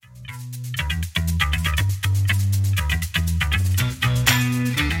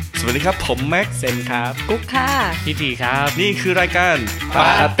วัสดีครับผมแม็กเซนครับกุ๊กค่ะพี่ทีครับนี่คือรายการป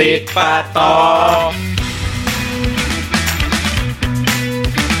าติดปาต่อ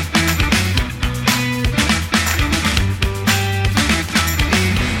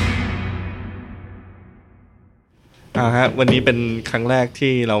ฮะวันนี้เป็นครั้งแรก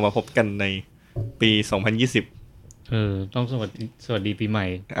ที่เรามาพบกันในปี2020ต้องสวัสดีปีใหม่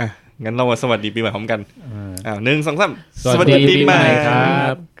งั้นเรามาสวัสดีปีใหม่พร้อมกัน1 2 3สวัสดีปีใหม่ค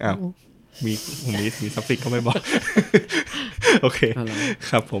รับผมมีซัฟฟิกก็ไม่บอกโอเค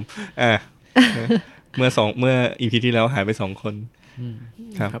ครับผมเมื่อ EP ที่แล้วหายไป2คน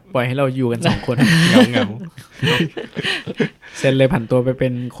ครับปล่อยให้เราอยู่กัน2คนเงาเซนเลยผันตัวไปเป็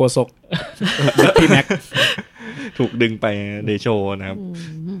นโฆษกพี่แม็กถูกดึงไปเดโชนะครับ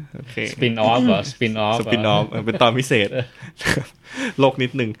โอเคสปินออฟเป็นตอนพิเศษโลกนิ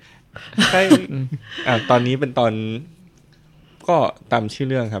ดนึงใช่ตอนนี้เป็นตอนก็ตามชื่อ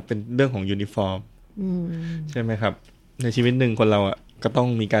เรื่องครับเป็นเรื่องของยูนิฟอร์มใช่ไหมครับในชีวิตหนึ่งคนเราก็ต้อง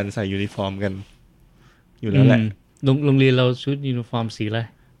มีการใส่ยูนิฟอร์มกันอยู่แล้วแหละโรงเรียนเราชุดยูนิฟอร์มสีอะไร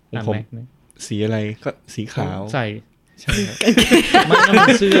ผมสีอะไรก็สีขาวใส่ใช่ครับไ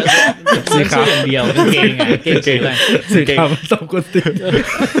ม่เสื้ออย่างเดียวกางเกงสีอะไรสีขาวสองคน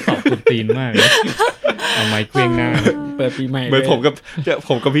ตีนมากเลยเอาไม้เคว้งหน้าเปิดปีใหม่เหมือนผม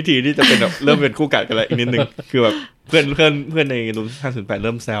กับพิธีที่จะเป็นแบบเริ่มเป็นคู่กัดกันแล้วอีกนิดนึงคือแบบเพื่อนในรุ่น508เ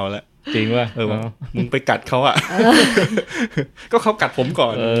ริ่มแซวแล้วจริงว่ามึงไปกัดเขาก็เขากัดผมก่อ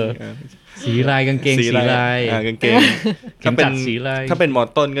นสีลายกางเกงสีลายกางเกงถ้าเป็นสีลายถ้าเป็นมอ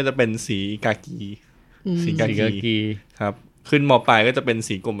ต้นก็จะเป็นสีกากีครับขึ้นมปลายก็จะเป็น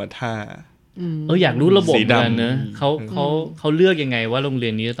สีกรมท่าอยากรู้ระบบกันนะเขาเลือกยังไงว่าโรงเรี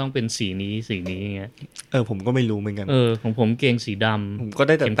ยนนี้จะต้องเป็นสีนี้อย่างเงี้ยผมก็ไม่รู้เหมือนกันของผมเกงสีดำผมก็ไ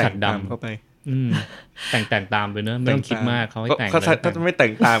ด้แต่แต่งดำเข้าไปแต่งตามไปเนอะไม่ต้องคิดมากเขาให้แต่งถ้าไม่แต่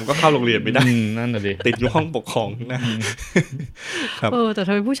งตามก็เข้าโรงเรียนไม่ได้นั่นน่ะดิติดอยู่ห้องปกครองนะครับแต่ท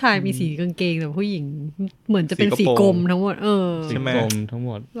ำไมผู้ชายมีสีกางเกงแต่ผู้หญิงเหมือนจะเป็นสีกรมทั้งหมดสีกรมทั้งห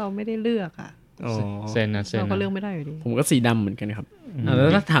มดเราไม่ได้เลือกเซนเราก็เลือกไม่ได้อยู่ดีผมก็สีดำเหมือนกันครับแล้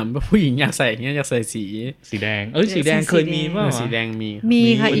วถ้าถามว่าผู้หญิงอยากใส่เงี้ยอยากใส่สีแดงสีแดงเคยมีป่ะสีแดงมี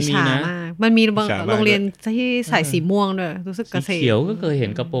ค่ะอิจฉามากมันมีบางโรงเรียนที่ใส่สีม่วงด้วยรู้สึกเกษตรสีเขียวก็เคยเห็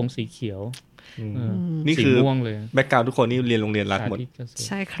นกระโปรงสีเขียวนี่คือแบ็คกราวด์ทุกคนนี่เรียนโรงเรียนรัฐหมดใ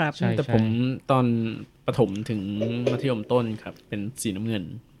ช่ครับแต่ผมตอนประถมถึงมัธยมต้นครับเป็นสีน้ำเงิน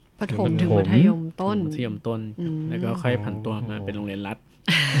ประถมถึงมัธยมต้นแล้วก็ค่อยผันตัวมาเป็นโรงเรียนรัฐ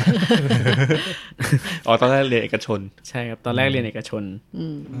ตอนแรกเรียนเอกชนใช่ครับตอนแรกเรียนเอกชน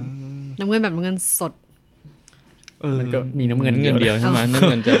น้ำเงินแบบน้ำเงินสดมันก็มีน้ำเงินเดียวใช่ไหมน้ำ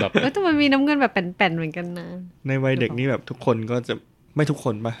เงินจะแบบแต่มันมีน้ำเงินแบบแป่นๆเหมือนกันนะในวัยเด็กนี่แบบทุกคนก็จะไม่ทุกค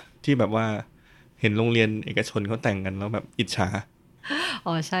นป่ะที่แบบว่าเห็นโรงเรียนเอกชนเขาแต่งกันแล้วแบบอิจฉา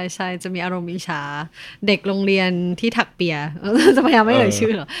ใช่จะมีอารมณ์อิจฉาเด็กโรงเรียนที่ถักเปียจะพยายามไม่เอ่ยชื่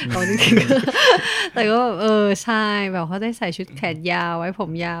อหรอจริงๆแต่ก็ใช่แบบเขาได้ใส่ชุดแขนยาวไว้ผม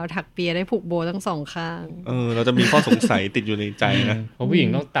ยาวถักเปียได้ผูกโบทั้ง2ข้างเราจะมีข้อสงสัยติดอยู่ในใจนะเพราะผู้หญิง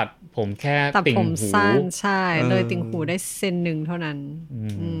ต้องตัดผมแค่ติ่งหูสั้นใช่เลยติ่งหูได้เซน1เท่านั้น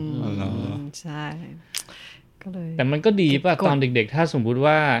ใช่ก็เลยแต่มันก็ดีป่ะตอนเด็กๆถ้าสมมุติ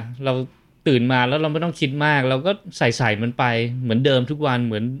ว่าเราตื่นมาแล้วเราไม่ต้องคิดมากเราก็ใส่มันไปเหมือนเดิมทุกวันเ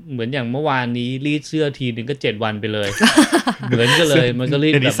หมือนอย่างเมื่อวานนี้รีดเสื้อทีนึงก็7วันไปเลยเหมือนกันเลยมันก็รี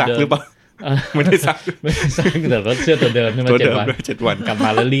ดแบบเดิมหรือเปล่าไม่ได้ซักแต่ว่าเสื้อตัวเดิมใช่มั้ย7 วันกลับมา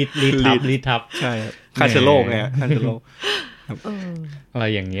แล้วรีดทับใช่ฆ่าเชื้อโรคไงฆ่าเชื้อโรคอะไร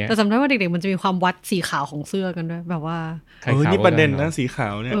อย่างเงี้ยแต่จำได้ว่าเด็กๆมันจะมีความวัดสีขาวของเสื้อกันด้วยแบบว่านี่ประเด็นนะสีขา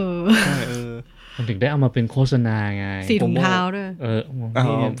วเนี่ยมันถึงได้เอามาเป็นโฆษณาไงสีถุงเท้าด้วย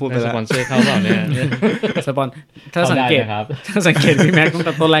พูดไปแล้วสปอนเซอร์เข้าเปล่าเนี่ยสปอนถ้าสังเกตพี่แม็กตั้งแ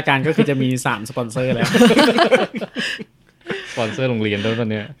ต่ต้นรายการก็คือจะมี3สปอนเซอร์แล้วสปอนเซอร์โรงเรียนด้วยตอน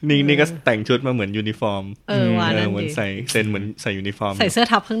เนี้ยนี่ก็แต่งชุดมาเหมือนยูนิฟอร์มเหมือนใส่เซนเหมือนใส่ยูนิฟอร์มใส่เสื้อ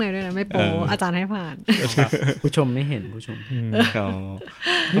ทับข้างในด้วยนะไม่โป๊อาจารย์ให้ผ่านผู้ชมไม่เห็นผู้ชม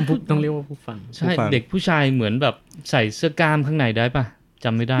ต้องเรียกว่าผู้ฟังใช่เด็กผู้ชายเหมือนแบบใส่เสื้อกล้ามข้างในได้ป่ะจ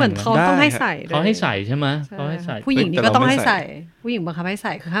ำไม่ได้เหมือนเขาต้องให้ใส่เขาให้ใส่ใช่ไหมเขาให้ใส่ผู้หญิงนี่ก็ต้องให้ใส่ผู้หญิงบังคับให้ใ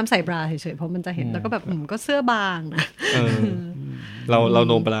ส่คือห้ามใส่บราเฉยๆเพราะมันจะเห็นแล้วก็แบบก็เสื้อบางนะเราโ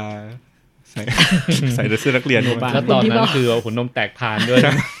นบราใส่แต่เสื้อนักเรียนแล้วตอนนั้นคือเอาหัวนมแตกผ่านด้วย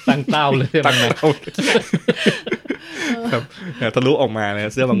ตั้งเต้าเลยตั้งเต้าครับทะลุออกมาเลย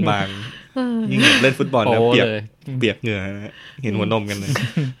เสื้อบางๆยิ่งเล่นฟุตบอลนะเปียกเหงื่อเห็นหัวนมกันเลย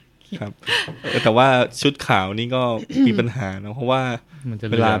ครับแต่ว่าชุดขาวนี่ก็มีปัญหานะเพราะว่า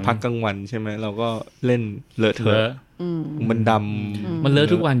เวลาพักกลางวันใช่ไหมเราก็เล่นเลอะเทอะมันดำมันเลอะ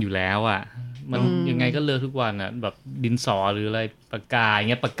ทุกวันอยู่แล้วอ่ะ มันยังไงก็เลอะทุกวันอ่ะแบบดินสอหรืออะไรปากกาอย่าง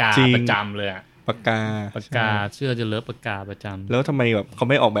เงี้ยปากกาประจำเลยอ่ะปากกาเสื้อจะเลอะปากกาประจำแล้วทำไมแบบเขา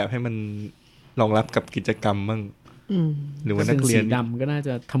ไม่ออกแบบให้มันรองรับกับกิจกรรมบ้างหรือว่านักเรียนสีดำก็น่าจ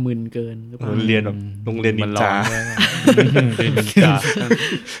ะทะมึนเกินหรือเปล่าเรียนแบบโรงเรียนนินจา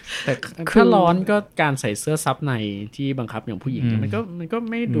แต่ถ้าร้อนก็การใส่เสื้อซับในที่บังคับอย่างผู้หญิงมันก็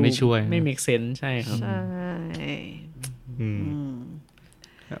ไม่ดูไม่ช่วยไม่ make sense ใช่ครับใช่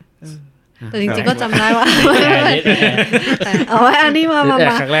แต่จริงๆก็จำได้ว่าเอาไว้อันนี้มาไ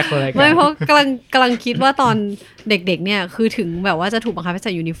ม่เพราะกำลังคิดว่าตอนเด็กๆเนี่ยคือถึงแบบว่าจะถูกบังคับให้ใ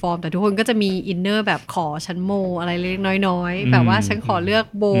ส่ยูนิฟอร์มแต่ทุกคนก็จะมีอินเนอร์แบบขอชั้นโมอะไรเล็กน้อยๆแบบว่าฉันขอเลือก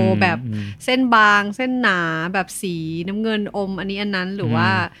โบแบบเส้นบางเส้นหนาแบบสีน้ำเงินอมอันนี้อันนั้นหรือว่า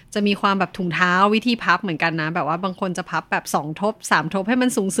จะมีความแบบถุงเท้าวิธีพับเหมือนกันนะแบบว่าบางคนจะพับแบบ2ทบ3ทบให้มัน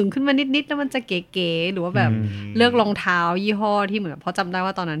สูงขึ้นมานิดๆแล้วมันจะเก๋ๆหรือว่าแบบเลือกรองเท้ายี่ห้อที่เหมือนเพราะจำได้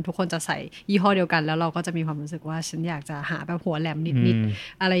ว่าตอนนั้นทุกคนจะใส่ยี่ห้อเดียวกันแล้วเราก็จะมีความรู้สึกว่าฉันอยากจะหาแบบหัวแหลมนิด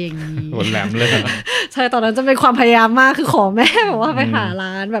ๆอะไรอย่างนี้หัวแหลมเลยใช่ตอนนั้นจะเป็นความพยายามมากคือขอแม่แบบว่าไปหาร้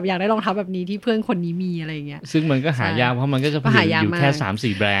านแบบอยากได้รองเท้าแบบนี้ที่เพื่อนคนนี้มีอะไรอย่างเงี้ยซึ่งมันก็หายากเพราะมันก็จะผลิตอยู่แค่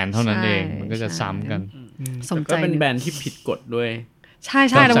 3-4 แบรนด์เท่านั้นเองมันก็จะซ้ำกันก็เป็นแบรนด์ที่ผิดกฎด้วยใช่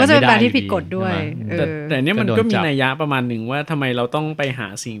ๆแล้วก็จะเป็นแบรนด์ที่ผิดกฎด้วยแต่เนี้ยมันก็มีนัยยะประมาณหนึ่งว่าทำไมเราต้องไปหา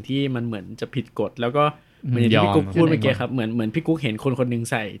สิ่งที่มันเหมือนจะผิดกฎแล้วก็เหมือนที่พี่กุ๊กพูดเมื่อกี้ครับเหมือนพี่กุ๊กเห็นคนนึง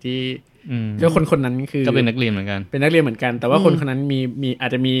ใส่ที่ก็คนนั้นคือก็เป็นนักเรียนเหมือนกันเป็นนักเรียนเหมือนกันแต่ว่าคนนั้นมีอา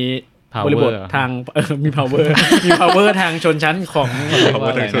จจะมีบริบททางมี power มี power ทางชนชั้นของ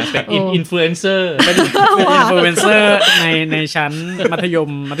เป็นอินฟลูเอนเซอร์เป็นอินฟลูเอนเซอร์ในชั้นมัธยม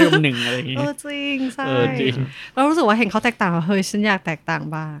1อะไรอย่างงี้จริงใช่เรารู้สึกว่าเห็นเขาแตกต่างเฮ้ยฉันอยากแตกต่าง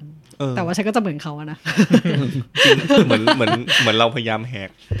บ้างแต่ว่าฉันก็จะเหมือนเขาอะนะเหมือนเราพยายามแห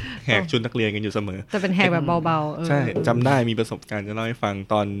กชุดนักเรียนกันอยู่เสมอแต่เป็นแหกแบบเบาๆใช่จำได้มีประสบการณ์จะเล่าให้ฟัง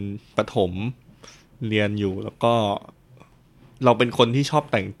ตอนประถมเรียนอยู่แล้วก็เราเป็นคนที่ชอบ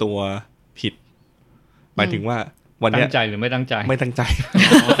แต่งตัวผิดหมายถึงว่าวันนี้ตั้งใจหรือไม่ตั้งใจไม่ตั้งใจ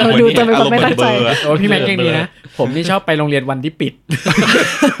ดูจะเป็นคนไม่ตั้งใจโอ้พี่แม็กยังดีนะผมนี่ชอบไปโรงเรียนวันที่ปิด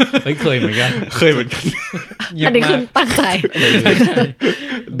เคยเหมือนกันอันนี้คือตั้งใจ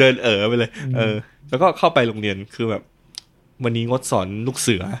เดินไปเลยแล้วก็เข้าไปโรงเรียนคือแบบวันนี้งดสอนลูกเ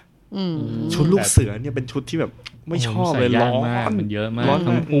สือชุดลูกเสือเนี่ยเป็นชุดที่แบบไม่ชอบเลยร้อนมันเยอะมาก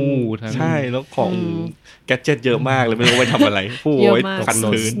ทั้งผู้ทั้งใช่แล้วของแกดเจ็ตเยอะมากเลยไม่รู้ไปทำอะไรผู้ไว้พัน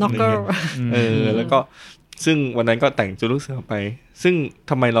พื้นแล้วก็ซึ่งวันนั้นก็แต่งชุดลูกเสือไปซึ่ง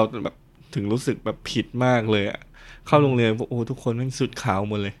ทำไมเราแบบถึงรู้สึกแบบผิดมากเลยอ่ะเข้าโรงเรียนโอ้ทุกคนแม่งสุดขาว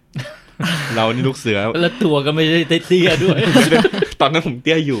หมดเลยเรานี่ลูกเสือแล้วตัวก็ไม่ได้เตี้ยด้วยตอนนั้นผมเ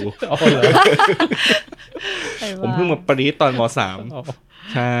ตี้ยอยู่ผมเพิ่งมาปรี๊ดตอนม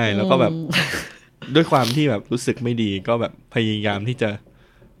.3ใช่แล้วก็แบบด้วยความที่แบบรู้สึกไม่ดีก็แบบพยายามที่จะ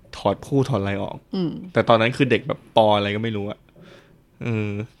ถอดผู้ถอดอะไรออกแต่ตอนนั้นคือเด็กแบบปออะไรก็ไม่รู้อะ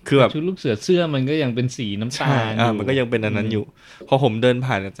คือแบบชุดลูกเสือเสื้อมันก็ยังเป็นสีน้ำตาลมันก็ยังเป็นอันนั้นอยู่พอผมเดิน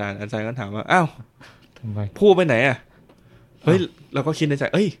ผ่านอาจารย์ก็ถามว่าอ้าวผู้ไปไหนอะเฮ้ยเราก็คิดในใจ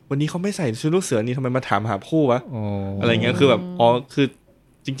วันนี้เขาไม่ใส่ชุดลูกเสือนี่ทำไมมาถามหาผู้วะอะไรเงี้ยคือแบบคือ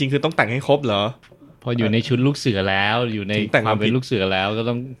จริงๆคือต้องแต่งให้ครบเหรอพออยู่ในชุดลูกเสือแล้วอยู่ในความเป็นลูกเสือแล้วก็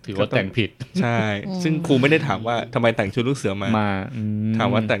ต้องถือว่าแต่งผิดใช่ซึ่งครูไม่ได้ถามว่าทำไมแต่งชุดลูกเสือมาถาม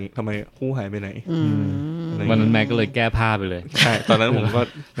ว่าแต่งทำไมผู้หายไปไหนวันนั้นแม่ก็เลยแก้ผ้าไปเลยใช่ตอนนั้นผมก็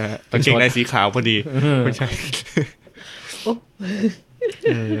กางเกงในสีขาวพอดีไม่ใช่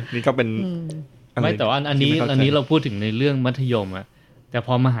นี่ก็เป็นไม่แต่ว่าอันนี้เราพูดถึงในเรื่องมัธยมอะแต่พ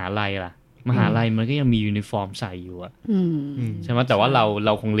อมหาลัยล่ะมหาลัยมันก็ยังมียูนิฟอร์มใส่อยู่อะใช่ไหมแต่ว่าเร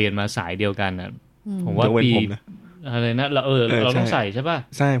าคงเรียนมาสายเดียวกันอะผมว่าปีอะไรนะเราต้องใส่ใช่ป่ะ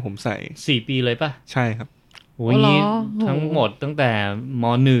ใช่ผมใส่4 ปีเลยป่ะใช่ครับโอ้ยนี้ทั้งหมดตั้งแต่ม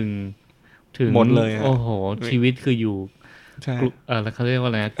.1 ถึงหมดเลยโอ้โหชีวิตคืออยู่เขาเรียกว่า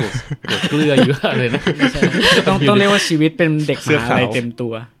อะไรนะกดเกลืออยู่อะไรนะต้องเรียกว่าชีวิตเป็นเด็กมหาลัยเต็มตั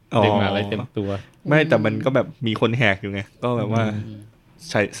วเด็กมหาลัยเต็มตัวไม่แต่มันก็แบบมีคนแหกอยู่ไงก็แบบว่า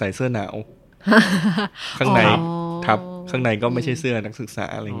ใส่เสื้อหนาวข้างในทับข้างในก็ไม่ใช่เสื้อนักศึกษา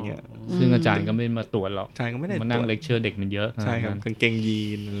อะไรเงี้ยซึ่งอาจารย์ก็ไม่มาตรวจหรอกอาจารย์ก็ไม่ได้มานั่งเลคเชอร์เด็กมันเยอะใช่ครับกางเกงยี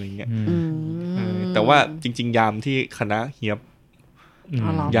นอะไรเงี้ยแต่ว่าจริงๆยามที่คณะเฮียบ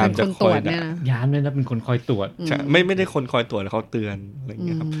ยามจะคอยยามเลยนะเป็นคนคอยตรวจใช่ไม่ได้คนคอยตรวจเขาเตือนอะไรเ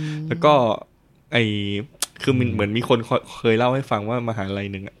งี้ยครับแล้วก็คือเหมือนมีคนเคยเล่าให้ฟังว่ามหาลัย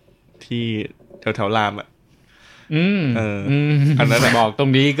นึงอ่ะที่แถวรามอ่ะอันนั้นบอกตร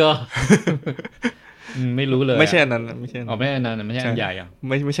งนี้ก็ไม่รู้เลยไม่ใช่อันนั้นไม่ใช่ไม่ใช่อันนั้นไม่ใช่อันใหญ่อ่ะไ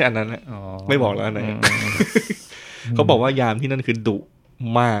ม่ใช่อันนั้นไม่บอกแล้วอันไหนเขาบอกว่ายามที่นั่นคือดุ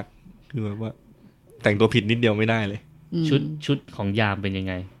มากคือแบบว่าแต่งตัวผิดนิดเดียวไม่ได้เลยชุดของยามเป็นยัง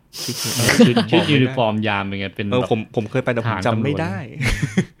ไง ชุดยูนิฟอร์มยามเป็นไงเป็นผมเคยไปแต่ผมจำไม่ได้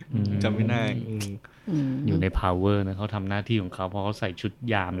จำไม่ได้อยู่ใน power นะเขาทำหน้าที่ของเขาเพราะเขาใส่ชุด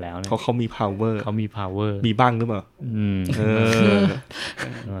ยามแล้วนะเขามี power มีบ้างหรือเปล่า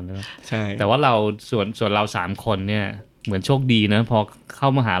ใช่แต่ว่าเราส่วนเรา3คนเนี่ยเหมือนโชคดีนะพอเข้า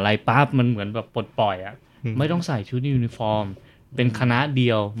มหาลัยปั๊บมันเหมือนแบบปลดปล่อยอ่ะไม่ต้องใส่ชุดยูนิฟอร์มเป็นคณะเดี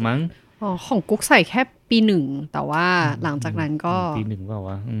ยวมั้งของกุ๊กใส่แค่ปี1แต่ว่าหลังจากนั้นก็ปี1เปล่า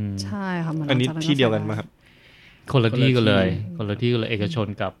วะใช่ค่ะอันนี้ที่เดียวกันมั้ยครับคนละที่กันเลยเอกชน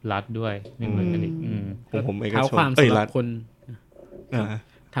กับรัฐด้วยไม่เหมือนกันอีกผมเอกชนรัฐคน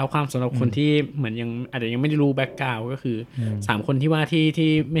เท้าความสำหรับคนที่เหมือนยังอาจจะยังไม่ได้รู้แบ็คกราวด์ก็คือ3คนที่ว่าที่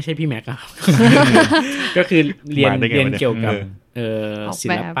ไม่ใช่พี่แม็กครับก็คือเรียนเกี่ยวกับศิ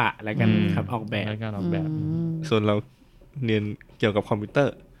ลปะอะไรกันครับออกแบบส่วนเราเรียนเกี่ยวกับคอมพิวเตอ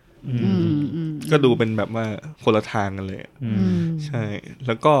ร์ก็ดูเป็นแบบว่าคนละทางกันเลยใช่แ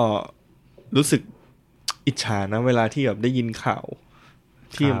ล้วก็รู้สึกอิจฉานะเวลาที่แบบได้ยินข่าว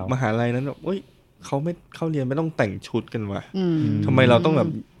ที่มหาลัยนั้นแบบเอ้ยเขาเรียนไม่ต้องแต่งชุดกันวะทำไมเราต้องแบบ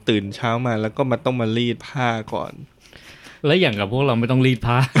ตื่นเช้ามาแล้วก็ต้องมารีดผ้าก่อนแล้วอย่างกับพวกเราไม่ต้องรีด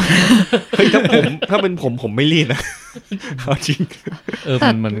ผ้าเฮ้ยถ้าเป็นผมไม่รีดนะเอาจริง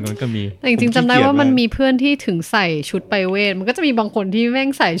มันก็มีแต่จริงๆจำได้ว่ามันมีเพื่อนที่ถึงใส่ชุดไปเวทมันก็จะมีบางคนที่แม่ง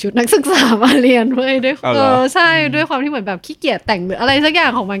ใส่ชุดนักศึกษามาเรียนเว้ยด้วยใช่ด้วยความที่เหมือนแบบขี้เกียจแต่งหรืออะไรสักอย่า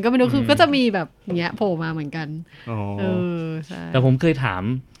งของมันก็ไม่รู้คือก็จะมีแบบเงี้ยโผล่มาเหมือนกันใช่แต่ผมเคยถา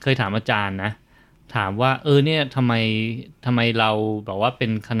มอาจารย์นะถามว่าเนี่ยทำไมเราแบบว่าเป็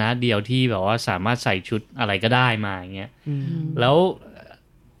นคณะเดียวที่แบบว่าสามารถใส่ชุดอะไรก็ได้มาอย่างเงี้ยแล้ว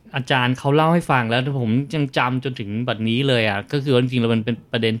อาจารย์เขาเล่าให้ฟังแล้วผมยังจำจนถึงบัดนี้เลยอ่ะก็คือจริงๆแล้วมันเป็น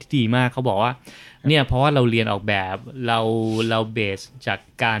ประเด็นที่ดีมากเขาบอกว่าเนี่ยเพราะว่าเราเรียนออกแบบเราเบสจาก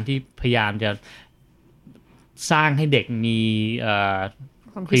การที่พยายามจะสร้างให้เด็กมี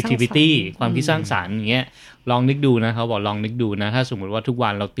creativity ความคิดสร้างสรรค์อย่างเงี้ยลองนึกดูนะเขาบอกลองนึกดูนะถ้าสมมติว่าทุกวั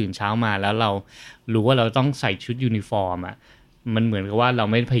นเราตื่นเช้ามาแล้วเรารู้ว่าเราต้องใส่ชุดยูนิฟอร์มอ่ะมันเหมือนกับว่าเรา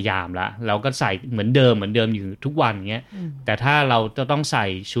ไม่พยายามละเราก็ใส่เหมือนเดิมอยู่ทุกวันเงี้ยแต่ถ้าเราจะต้องใส่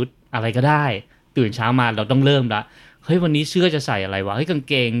ชุดอะไรก็ได้ตื่นเช้ามาเราต้องเริ่มละเฮ้ยวันนี้เสื้อจะใส่อะไรวะเฮ้ยกาง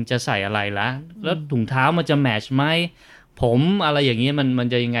เกงจะใส่อะไรละแล้วถุงเท้ามันจะแมทช์ไหมผมอะไรอย่างเงี้ยมัน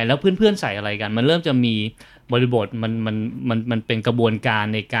จะยังไงแล้วเพื่อนๆใส่อะไรกันมันเริ่มจะมีบริบทมันเป็นกระบวนการ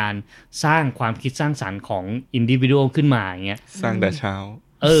ในการสร้างความคิดสร้างสรรค์ของอินดิวิวขึ้นมาอย่างเงี้ยสร้างแต่เช้า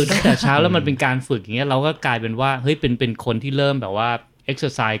ตั้งแต่เช้าแล้วมันเป็นการฝึกอย่างเงี้ยเราก็กลายเป็นว่าเฮ้ยเป็นคนที่เริ่มแบบว่า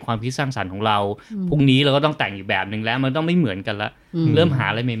exercise ความคิดสร้างสรรค์ของเราพรุ่งนี้เราก็ต้องแต่งอีกแบบนึงแล้วมันต้องไม่เหมือนกันละเริ่มหา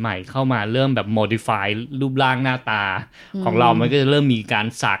อะไรใหม่ๆเข้ามาเริ่มแบบ modify รูปร่างหน้าตาของเรามันก็จะเริ่มมีการ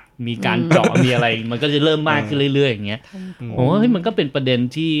สักมีการเจาะมีอะไรมันก็จะเริ่มมากขึ้นเรื่อยๆอย่างเงี้ยผมว่าเฮ้ยมันก็เป็นประเด็น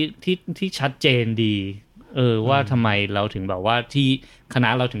ที่ชัดเจนดีว่าทำไมเราถึงแบบว่าที่คณะ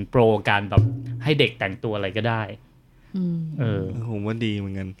เราถึงโปรการแบบให้เด็กแต่งตัวอะไรก็ได้ผมว่าดีเหมื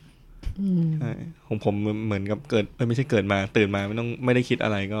อนกันใช่ของผมเหมือนกับเกิดไม่ใช่เกิดมาตื่นมาไม่ได้คิดอ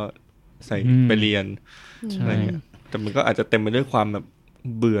ะไรก็ใส่ไปเรียนอะไรเงี้ยแต่มันก็อาจจะเต็มไปด้วยความแบบ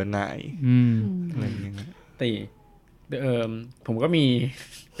เบื่อหน่ายอะไรเงี้ยแต่ผมก็มี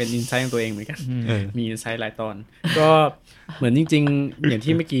เป็นอินไซต์ของตัวเองเหมือนกันมีอินไซต์หลายตอนก็เหมือนจริงๆอย่าง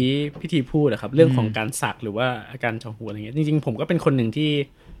ที่เมื่อกี้พี่ทีพูดอะครับเรื่องของการสักหรือว่าอาการเจาะหูอะไรเงี้ยจริงๆผมก็เป็นคนหนึ่งที่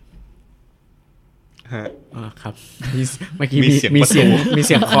ครับเมื่อกี้มีเ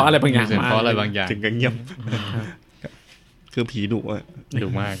สียงเคาะอะไรบางอย่างมาถึงกับเงียบคือผีดุอ่ะดุ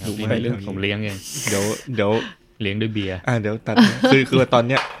มากครับผมเลี้ยงเองเดี๋ยวเลี้ยงด้วยเบียร์เดี๋ยวตัดคือตอนเ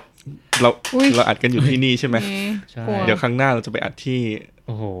นี้ยเราอัดกันอยู่ที่นี่ใช่ไหมเดี๋ยวครั้งหน้าเราจะไปอัด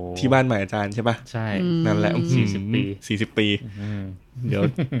ที่บ้านใหม่อาจารย์ใช่ป่ะใช่นั่นแหละ40 ปีเดี๋ยว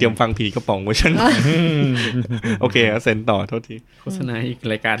เตรียมฟังผีกระป๋องเวอร์ชันโอเคเซ็นต่อโทษทีโฆษณาอีก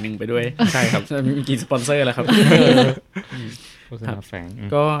รายการหนึ่งไปด้วยใช่ครับมีกี่สปอนเซอร์แล้วครับโฆษณาแฝง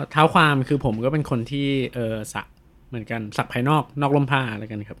ก็เท้าความคือผมก็เป็นคนที่สักเหมือนกันสักภายนอกล่มผ้าอะไร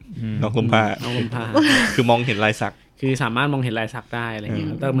กันครับนอกล่มผ้าคือมองเห็นลายสักคือสามารถมองเห็นลายสักได้อะไรเงี้ย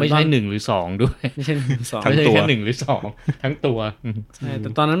แต่ไม่ใช่1หรือ2ด้วยไม่ใช่2ไม่ใช่แค่1หรือ2ทั้งตัวใช่แต่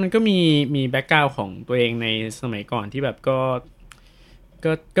ตอนนั้นมันก็มีแบ็คกราวด์ของตัวเองในสมัยก่อนที่แบบ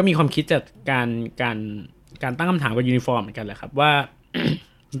ก็มีความคิดจากการตั้งคำถามกับยูนิฟอร์มเหมือนกันแหละครับว่า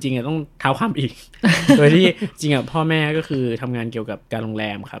จริงๆต้องเท้าความอีก โดยที่จริงพ่อแม่ก็คือทำงานเกี่ยวกับการโรงแร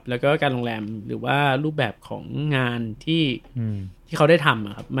มครับแล้วก็การโรงแรมหรือว่ารูปแบบของงานที่เขาได้ท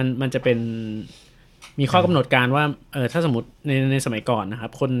ำครับมันจะเป็นมีข้อกำหนดการว่าถ้าสมมติในสมัยก่อนนะครั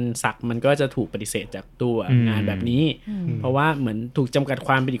บคนสักมันก็จะถูกปฏิเสธจากตัวงานแบบนี้เพราะว่าเหมือนถูกจำกัดค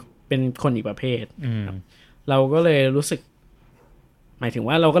วามเป็นคนอีกประเภทเราก็เลยรู้สึกหมายถึง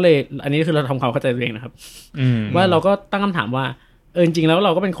ว่าเราก็เลยอันนี้คือเราทำความเข้าใจตัวเองนะครับว่าเราก็ตั้งคำถามว่า จริงๆแล้วเร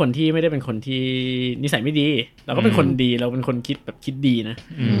าก็เป็นคนที่ไม่ได้เป็นคนที่นิสัยไม่ดีเราก็เป็นคนดีเราเป็นคนคิดดีนะ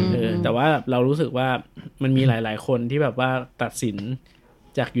แต่ว่าเรารู้สึกว่ามันมีหลายๆคนที่แบบว่าตัดสิน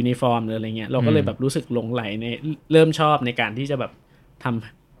จากยูนิฟอร์มหรืออะไรเงี้ยเราก็เลยแบบรู้สึกหลงไหลในเริ่มชอบในการที่จะแบบ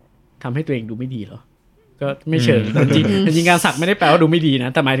ทำให้ตัวเองดูไม่ดีหรอก็ไม่เชิงจริงการสักไม่ได้แปลว่าดูไม่ดีนะ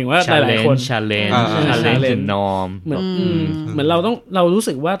แต่หมายถึงว่าหลายๆคน challenge norm เหมือนเรารู้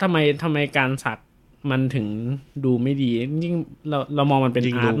สึกว่าทำไมการสักมันถึงดูไม่ดียิ่งเรามองมันเป็น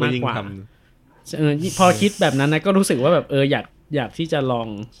อาร์ตมากกว่าพอคิดแบบนั้นนะก็รู้สึกว่าแบบอยากที่จะลอง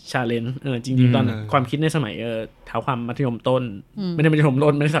challenge จริงๆตอนความคิดในสมัยเท้าความมัธยมต้นไม่ได้มัธยมต้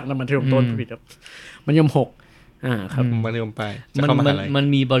นไม่ได้สักมัธยมต้นผิดครับมัธยม6ครับมัธยมปลายมัน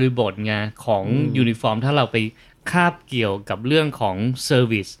มีบริบทไงของยูนิฟอร์มถ้าเราไปคาบเกี่ยวกับเรื่องของเซอร์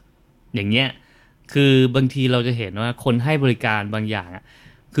วิสอย่างเงี้ยคือบางทีเราจะเห็นว่าคนให้บริการบางอย่างอ่ะ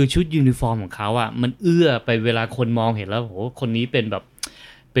คือชุดยูนิฟอร์มของเขาอ่ะมันเอื้อไปเวลาคนมองเห็นแล้วโหคนนี้เป็นแบบ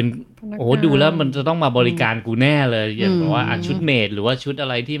เป็นโอ้ดูแล้วมันจะต้องมาบริการกูแน่เลยอย่างแบบว่าชุดเมดหรือว่าชุดอะ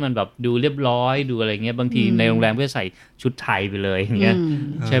ไรที่มันแบบดูเรียบร้อยดูอะไรเงี้ยบางทีในโรงแรมก็ใส่ชุดไทยไปเลยอย่างเงี้ย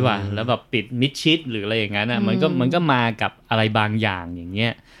ใช่ป่ะแล้วแบบปิดมิดชิดหรืออะไรอย่างนั้นอ่ะมันก็มากับอะไรบางอย่างอย่างเงี้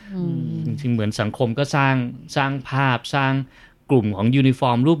ยจริงๆเหมือนสังคมก็สร้างภาพสร้างกลุ่มของยูนิฟอ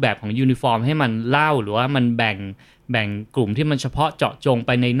ร์มรูปแบบของยูนิฟอร์มให้มันเล่าหรือว่ามันแบ่งกลุ่มที่มันเฉพาะเจาะจงไป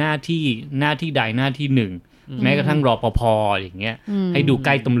ในหน้าที่ใดหน้าที่หนึ่งแม้กระทั่งรปภอย่างเงี้ยให้ดูใก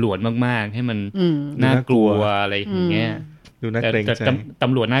ล้ตำรวจมากๆให้มันน่ากลัวอะไรอย่างเงี้ยดูน่าเกรงใจต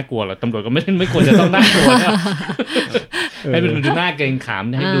ำรวจน่ากลัวเหรอตำรวจก็ไม่ควรจะต้องน่ากลัวนะให้มันดูน่าเกรงขาม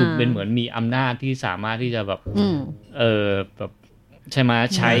ให้ดูเป็นเหมือนมีอำนาจที่สามารถที่จะแบบแบบใช่ไหม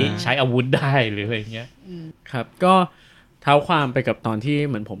ใช้อาวุธได้หรืออะไรเงี้ยครับก็เท้าความไปกับตอนที่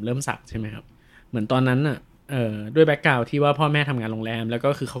เหมือนผมเริ่มสักใช่ไหมครับเหมือนตอนนั้นน่ะด้วยแบ็คกราวด์ที่ว่าพ่อแม่ทำงานโรงแรมแล้วก็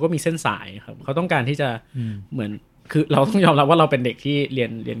คือเขาก็มีเส้นสายครับเขาต้องการที่จะเหมือนคือเราต้องยอมรับว่าเราเป็นเด็กที่เ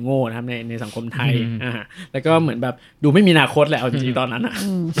รียนโง่นะครับในสังคมไทยแล้วก็เหมือนแบบดูไม่มีอนาคตแหละเอาจริงๆตอนนั้นอ่ะ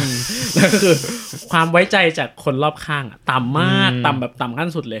แล้วก็คือความไว้ใจจากคนรอบข้างต่ำมากต่ำแบบต่ำขั้น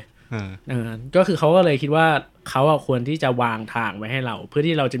สุดเลยก็คือเขาก็เลยคิดว่าเขาควรที่จะวางทางไว้ให้เราเพื่อ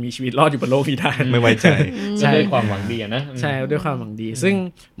ที่เราจะมีชีวิตรอดอยู่บนโลกนี้ได้ไม่ไว้ใจใช่ด้วยความหวังดีนะใช่ด้วยความหวังดีซึ่ง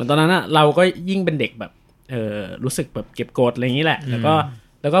เหมือนตอนนั้นอะเราก็ยิ่งเป็นเด็กแบบรู้สึกแบบเก็บกดอะไรอย่างนี้แหละแล้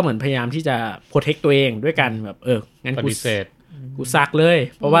วก็เหมือนพยายามที่จะโปรเทคตัวเองด้วยกันแบบงั้นกูสักเลย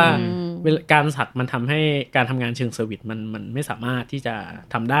เพราะว่าการสักมันทำให้การทำงานเชิงเซอร์วิสมันไม่สามารถที่จะ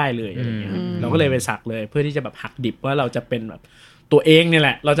ทำได้เลยอะไรเงี้ยเราก็เลยไปสักเลยเพื่อที่จะแบบหักดิบว่าเราจะเป็นแบบตัวเองเนี่ยแห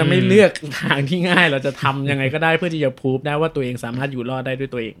ละเราจะไม่เลือกทางที่ง่ายเราจะทำยังไงก็ได้เพื่อที่จะพูฟได้ว่าตัวเองสามารถอยู่รอดได้ด้วย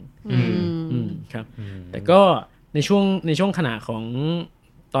ตัวเองครับแต่ก็ในช่วงขณะของ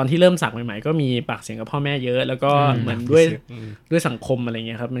ตอนที่เริ่มสักใหม่ๆก็มีปากเสียงกับพ่อแม่เยอะแล้วก็เหมือนด้วยสังคมอะไรเ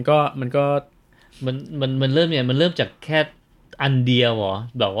งี้ยครับมันก็มันเริ่มจากแค่อันเดียวเหรอ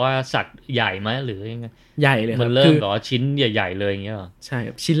แบบว่าสักใหญ่ไหมหรือยังไงใหญ่เลยครับมันเริ่มหรอชิ้นใหญ่ๆเลยอย่างเงี้ยหรอใช่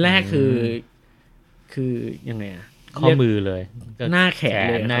ชิ้นแรกคือยังไงอะข้อมือเลยหน้าแขน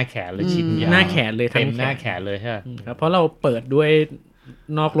เลยหน้าแขนเลยชิ้นยาวหน้าแขนเลยเต็มหน้าแขนเลยใช่ครับเพราะเราเปิดด้วย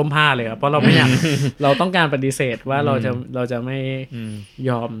นอกลมผ้าเลยครับเพราะเราไม่อยากเราต้องการปฏิเสธว่าเราจะไม่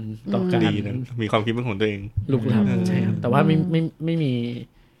ยอมต่อการดีนะมีความคิดเป็นของตัวเองลุกล้ำใช่ครับแต่ว่าไม่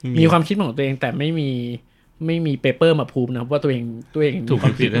มีความคิดของตัวเองแต่ไม่มีเปเปอร์มาพูฟนะว่าตัวเองถูก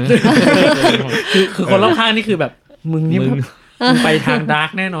ผิดนะคือคนรอบข้างนี่คือแบบมึงนี่ไปทางดาร์ก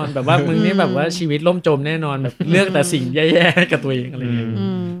แน่นอนแบบว่ามึงนี่แบบว่าชีวิตล่มจมแน่นอนแบบเลือกแต่สิ่งแย่ๆกับตัวเองอะไรอย่างเงี้ย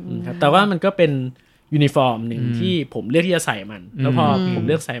ครับแต่ว่ามันก็เป็นยูนิฟอร์มหนึ่งที่ผมเลือกที่จะใส่มันแล้วพอผมเ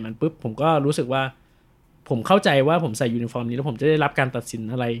ลือกใส่มันปุ๊บผมก็รู้สึกว่าผมเข้าใจว่าผมใส่ยูนิฟอร์มนี้แล้วผมจะได้รับการตัดสิน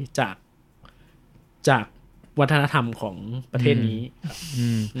อะไรจากวัฒนธรรมของประเทศนี้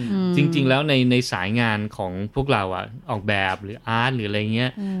จริงๆแล้วในสายงานของพวกเราอ่ะออกแบบหรืออาร์ตหรืออะไรเงี้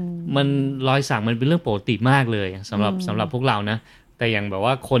ยมันรอยสักมันเป็นเรื่องปกติมากเลยสำหรับพวกเรานะแต่อย่างแบบ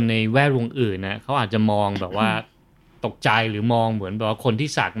ว่าคนในแวดวงอื่นนะเขาอาจจะมองแบบว่าตกใจหรือมองเหมือนแบบว่าคนที่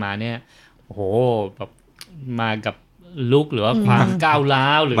สักมาเนี่ยโอ้โหแบบมากับลุคหรือว่าความก้าวร้า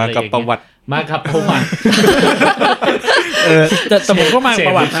วหรืออะไรอย่างเงี้ยมากับประวัติแต่ผมก็มาป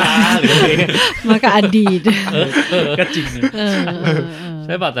ระวัติช้าหรืออะไรมากับอดีตก็จริงใ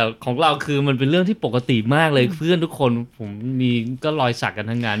ช่ป่ะแต่ของเราคือมันเป็นเรื่องที่ปกติมากเลยเพื่อนทุกคนผมมีก็รอยสักกัน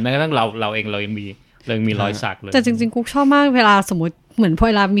ทั้งงานแม้กระทั่งเราเองเรายังมีรอยสักเลยแต่จริงๆกุ๊กชอบมากเวลาสมมติเหมือนพอ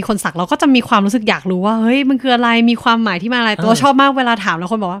เวลามีคนสักเราก็จะมีความรู้สึกอยากรู้ว่าเฮ้ยมันคืออะไรมีความหมายที่มาอะไรตัวชอบมากเวลาถามแล้ว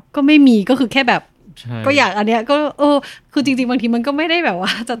คนบอกว่าก็ไม่มีก็คือแค่แบบ ก็อยากอันเนี้ยก็คือจริงๆบางทีมันก็ไม่ได้แบบว่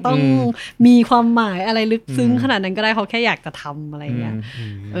าจะต้องมีความหมายอะไรลึกซึ้งขนาดนั้นก็ได้เขาแค่อยากจะทำอะไรเงี้ย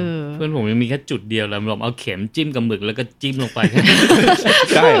เพื่อนผมยังมีแค่จุดเดียวเลยผมเอาเข็มจิ้มกับหมึกแล้วก็จิ้มลงไป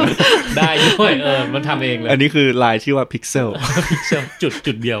ได้ด้วยมันทำเองเลยอันนี้คือลายชื่อว่าพิกเซล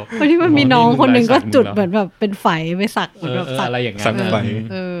จุดเดียวเพราะที่มันมีน้องคนนึงก็จุดเหมือนแบบเป็นไฝไปสักแบบสักอะไรอย่างเงี้ยสักไฝ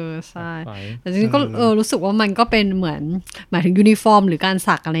ใช่แต่จริงๆก็รู้สึกว่ามันก็เป็นเหมือนหมายถึงยูนิฟอร์มหรือการ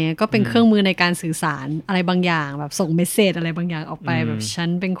สักอะไรเงี้ยก็เป็นเครื่องมือในการสื่อสารอะไรบางอย่างแบบส่งเมสเสจอะไรบางอย่างออกไปแบบฉัน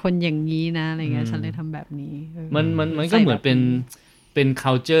เป็นคนอย่างนี้นะอะไรเงี้ยฉันเลยทำแบบนี้มันก็เหมือนเป็น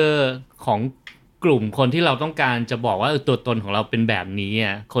culture ของกลุ่มคนที่เราต้องการจะบอกว่าตัวตนของเราเป็นแบบนี้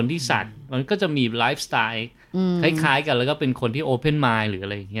อ่ะคนที่สักมันก็จะมีไลฟ์สไตล์คล้ายๆกันแล้วก็เป็นคนที่ open mind หรืออะ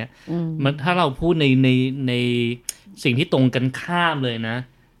ไรอย่างเงี้ยมันถ้าเราพูดในสิ่งที่ตรงกันข้ามเลยนะ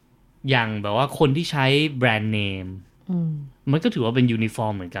อย่างแบบว่าคนที่ใช้แบรนด์เนมมันก็ถือว่าเป็นยูนิฟอ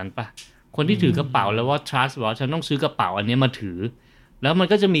ร์มเหมือนกันป่ะคนที่ถือกระเป๋าแล้วว่า trust ว่าฉันต้องซื้อกระเป๋าอันนี้มาถือแล้วมัน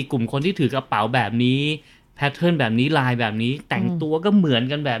ก็จะมีกลุ่มคนที่ถือกระเป๋าแบบนี้แพทเทิร์นแบบนี้ลายแบบนี้แต่งตัวก็เหมือน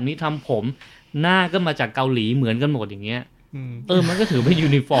กันแบบนี้ทำผมหน้าก็มาจากเกาหลีเหมือนกันหมดอย่างเงี้ยมันก็ถือเป็นยู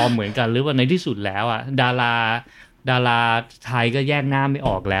นิฟอร์มเหมือนกันหรือว่าในที่สุดแล้วอ่ะดาราไทยก็แยกหน้าไม่อ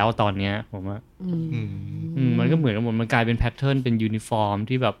อกแล้วตอนเนี้ยผมว่ามันก็เหมือนกันหมดมันกลายเป็นแพทเทิร์นเป็นยูนิฟอร์ม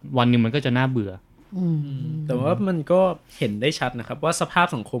ที่แบบวันนึงมันก็จะน่าเบื่อแต่ว่ามันก็เห็นได้ชัดนะครับว่าสภาพ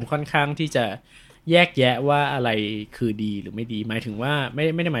สังคมค่อนข้างที่จะแยกแยะว่าอะไรคือดีหรือไม่ดีหมายถึงว่าไม่ไ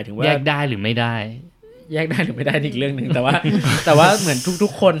ด้หมายถึงว่าแยกได้หรือไม่ได้แยกได้หรือไม่ได้อีกเรื่องนึงแต่ว่าเหมือนทุ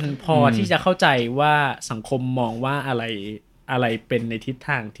กๆคนพอที่จะเข้าใจว่าสังคมมองว่าอะไรเป็นในทิศท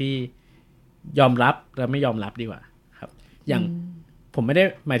างที่ยอมรับและไม่ยอมรับดีกว่าครับอย่างผมไม่ได้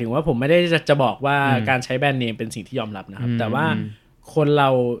หมายถึงว่าผมไม่ได้จะบอกว่าการใช้แบรนด์เนมเป็นสิ่งที่ยอมรับนะครับแต่ว่าคนเรา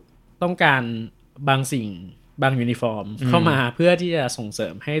ต้องการบางสิ่งบางยูนิฟอร์มเข้ามาเพื่อที่จะส่งเสริ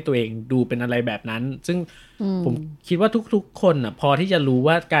มให้ตัวเองดูเป็นอะไรแบบนั้นซึ่งผมคิดว่าทุกๆคนอ่ะพอที่จะรู้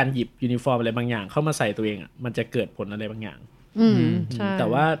ว่าการหยิบยูนิฟอร์มอะไรบางอย่างเข้ามาใส่ตัวเองอ่ะมันจะเกิดผลอะไรบางอย่างแต่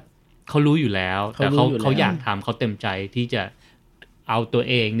ว่าเขารู้อยู่แล้วแต่เขาอยากทำเขาเต็มใจที่จะเอาตัว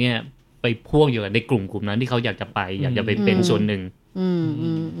เองเนี่ยไปพ่วงอยู่ในกลุ่มนั้นที่เขาอยากจะไปอยากจะไปเป็นส่วนหนึ่ง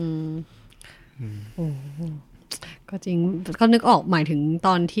ก็จริงก็นึกออกหมายถึงต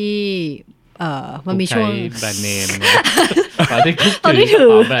อนที่มันมีช่วงแบรนด์เนมตอนที่ถือ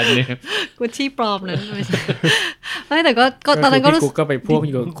แบรนด์เนมกุชชี่ปลอมนั้นไม่แต่ก็ตอนนั้นก็รู้สึกก็ไปพ่วงอ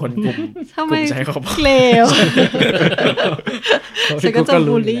ยู่กับคนกลุ่มใช้เขาเลวฉันก็จะ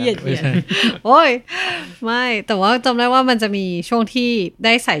บูลลี่เหยียดโอ้ยไม่แต่ว่าจำได้ว่ามันจะมีช่วงที่ไ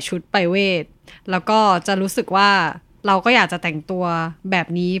ด้ใส่ชุดไปเวทแล้วก็จะรู้สึกว่าเราก็อยากจะแต่งตัวแบบ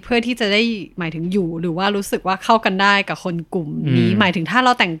นี้เพื่อที่จะได้หมายถึงอยู่หรือว่ารู้สึกว่าเข้ากันได้กับคนกลุ่มนี้หมายถึงถ้าเร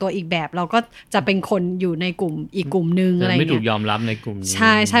าแต่งตัวอีกแบบเราก็จะเป็นคนอยู่ในกลุ่มอีกกลุ่มนึงอะไรเงี้ยไม่ถูกยอมรับในกลุ่มนี้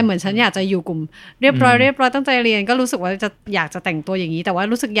ใช่เหมือนฉันอยากจะอยู่กลุ่มเรียบร้อยตั้งใจเรียนก็รู้สึกว่าจะอยากจะแต่งตัวอย่างนี้แต่ว่า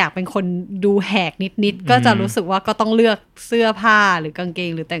รู้สึกอยากเป็นคนดูแหกนิดก็จะรู้สึกว่าก็ต้องเลือกเสื้อผ้าหรือกางเก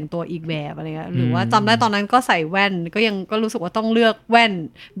งหรือแต่งตัวอีกแบบอะไรเงี้ยหรือว่าจำได้ตอนนั้นก็ใส่แว่นก็รู้สึกว่าต้องเลือกแว่น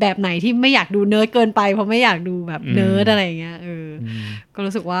แบบไหนที่ไม่อยากดูเนิร์ดเกินไปเพราะไม่อยากดูแบบเนิร์ดอะไรเงี้ยก็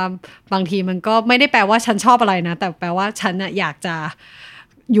รู้สึกว่าบางทีมันก็ไม่ได้แปลว่าฉันชอบอะไรนะแต่แปลว่าฉันน่ะอยากจะ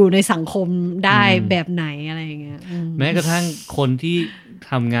อยู่ในสังคมได้แบบไหนอะไรอย่างเงี้ยแม้กระทั่งคนที่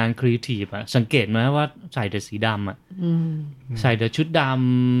ทำงานครีเอทีฟอะสังเกตไหมว่าใส่แต่สีดำอะใส่แต่ชุดด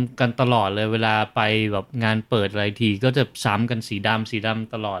ำกันตลอดเลยเวลาไปแบบงานเปิดอะไรทีก็จะซ้ำกันสีด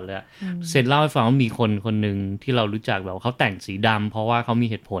ำตลอดเลยเสร็จเล่าให้ฟังว่ามีคนหนึ่งที่เรารู้จักแบบเขาแต่งสีดำเพราะว่าเขามี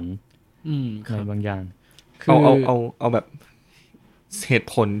เหตุผลอะไรบางอย่างเอาแบบเหตุ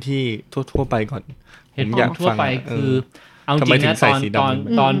ผลที่ทั่วไปก่อนเหตุผลทั่วไปคือเอาจริงนะ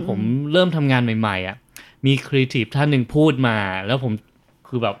ตอนผมเริ่มทำงานใหม่ๆอ่ะมีครีเอทีฟท่านหนึ่งพูดมาแล้วผม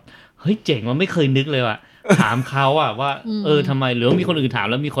คือแบบเฮ้ยเจ๋งว่าไม่เคยนึกเลยว่ะถามเขาอ่ะว่าทำไมหรือมีคนอื่นถาม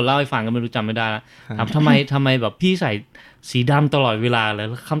แล้วมีคนเล่าให้ฟังก็ไม่รู้จำไม่ได้ถามทำไมแบบพี่ใส่สีดำตลอดเวลาเลย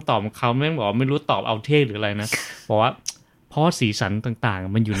แล้วคำตอบของเขาแม่งบอกไม่รู้ตอบเอาเท่หรืออะไรนะบอกว่าเพราะสีสันต่าง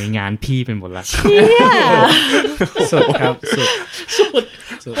ๆมันอยู่ในงานพี่เป็นหมดละสุดครับ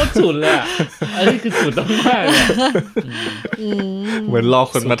สุดเลยอ่ะอันนี้คือสุดมากเลยเหมือนรอ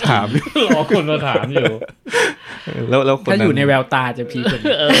คนมาถามอยู่แล้วถ้าอยู่ในแววตาจะพีคก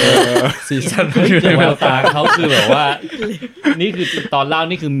ว่าสีสันอยู่ในแววตาเขาคือแบบว่านี่คือตอนเล่า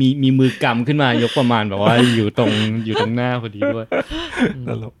นี่คือมีมือกำขึ้นมายกประมาณแบบว่าอยู่ตรงหน้าพอดีด้วย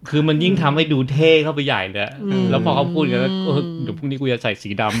คือมันยิ่งทำให้ดูเท่เข้าไปใหญ่เลยแล้วพอเขาพูดกันแล้วเดี๋ยวพรุ่งนี้กูจะใส่สี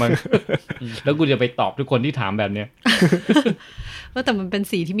ดำบ้างแล้วกูจะไปตอบทุกคนที่ถามแบบเนี้ยแต่มันเป็น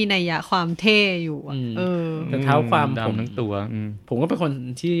สีที่มีนัยยะความเท่อยู่แต่เท้าความดำทั้งตัวผมก็เป็นคน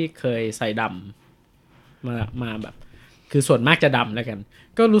ที่เคยใส่ดำมาแบบ คือส่วนมากจะดำแล้วกัน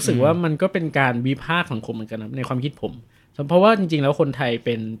ก็รู้สึกว่ามันก็เป็นการวิพากษ์สังคมเหมือนกันนะในความคิดผมเพราะว่าจริงๆแล้วคนไทยเ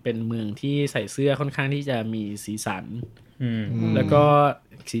ป็นเมืองที่ใส่เสื้อค่อนข้างที่จะมีสีสันแล้วก็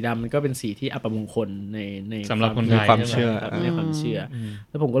สีดำมันก็เป็นสีที่อัปมงคลในสำหรับคนไทยความเชื่อในความเชื่อ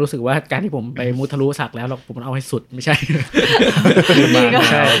แล้วผมก็รู้สึกว่าการที่ผมไปมุทะลุสักแล้วผมเอาให้สุดไม่ใช่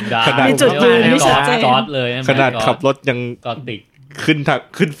มีจุดยืนที่ชัดเจนจอดเลยขนาดขับรถยังกอติกขึ้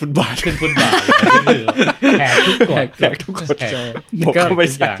นฟุตบาทแขกทุกกฎผมก็ไป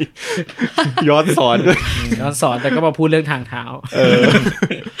ใส่ย้อนสอนด้วยย้อนสอนแต่ก็มาพูดเรื่องทางเท้า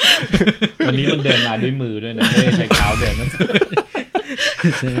วันนี้มันเดินมาด้วยมือด้วยนะไม่ได้ใช้เท้าเดินนะ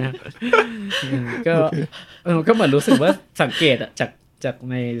ก็เหมือนรู้สึกว่าสังเกตอะจาก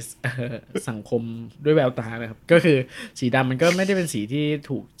ในสังคมด้วยแววตานะครับก็คือสีดำมันก็ไม่ได้เป็นสีที่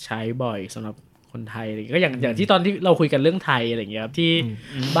ถูกใช้บ่อยสำหรับคนไทยก็อย่างที่ตอนที่เราคุยกันเรื่องไทยอะไรอย่างเงี้ยครับที่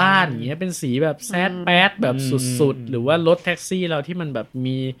บ้านอย่างเงี้ยเป็นสีแบบแซดแปดแบบสุดๆหรือว่ารถแท็กซี่เราที่มันแบบ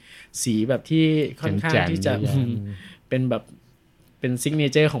มีสีแบบที่ค่อนข้างที่จะเป็นแบบเป็นซิกเน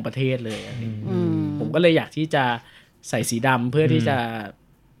เจอร์ของประเทศเลยผมก็เลยอยากที่จะใส่สีดำเพื่อที่จะ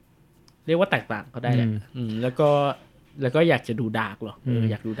เรียกว่าแตกต่างก็ได้แหละแล้วก็อยากจะดูดาร์กหรอ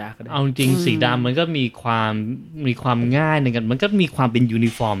อยากดูดาร์กก็ได้เอาจริงสีดำมันก็มีความง่ายในกันมันก็มีความเป็นยู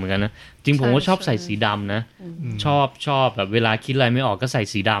นิฟอร์มเหมือนกันนะจริงผมก็ชอบใส่สีดำนะชอบแบบเวลาคิดอะไรไม่ออกก็ใส่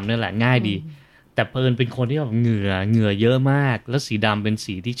สีดำนั่นแหละง่ายดีแต่เพลินเป็นคนที่แบบเหงื่อเยอะมากแล้วสีดำเป็น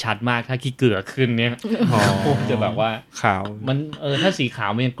สีที่ชัดมากถ้าขี้เกือขึ้นเนี่ยจะแบบว่าขาวมันถ้าสีขาว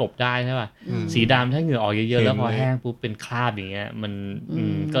มันยังกลบได้ใช่ป่ะสีดำถ้าเหงื่อออกเยอะๆแล้วพอแห้งปุ๊บเป็นคราบอย่างเงี้ยมัน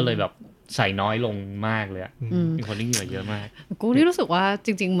ก็เลยแบบใส่น้อยลงมากเลยเป็นคนที่เหงื่อเยอะมากกูนี่รู้สึกว่าจ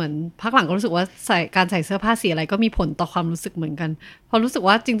ริงๆเหมือนพักหลังก็รู้สึกว่าการใส่เสื้อผ้าสีอะไรก็มีผลต่อความรู้สึกเหมือนกันพอรู้สึก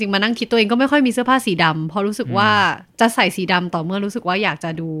ว่าจริงๆมานั่งคิดตัวเองก็ไม่ค่อยมีเสื้อผ้าสีดำพอรู้สึกว่าจะใส่สีดำต่อเมื่อรู้สึกว่าอยากจะ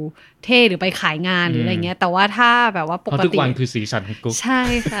ดูเท่หรือไปขายงานหรืออะไรเงี้ยแต่ว่าถ้าแบบว่าปกติทุกวันคือสีสันของกุ๊กใช่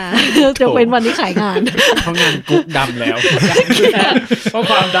ค่ะจะเป็นวันที่ขายงานเพราะงานกุ๊กดำแล้วเพราะ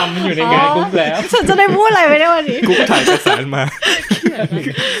ความดำมันอยู่ในงานกุ๊กแล้วฉันจะได้พูดอะไรไม่ได้วันนี้กุ๊กถ่ายเอกสารมา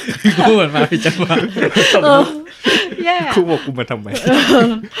กูเหมือนมาพิจารณาแย่กูบอกกูมาทำไม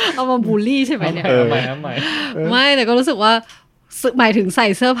เอามาบูลลี่ใช่ไหมเนี่ยไม่แต่ก็รู้สึกว่าหมายถึงใส่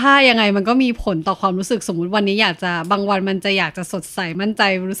เสื้อผ้ายังไงมันก็มีผลต่อความรู้สึกสมมุติวันนี้อยากจะบางวันมันจะอยากจะสดใสมั่นใจ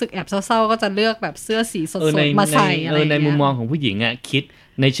รู้สึกแอบเศร้าๆก็จะเลือกแบบเสื้อสีสดๆมาใส่อะไรในมุมมองของผู้หญิงอ่ะคิด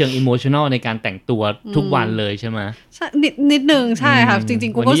ในเชิงอิโมชันนอลในการแต่งตัวทุกวันเลยใช่ไหมใช่นิดนึงใช่ค่ะจริ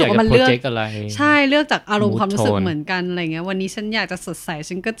งๆกูก็รู้สึกว่ามันเลือกใช่เลือกจากอารมณ์ความรู้สึกเหมือนกันอะไรเงี้ยวันนี้ฉันอยากจะสดใส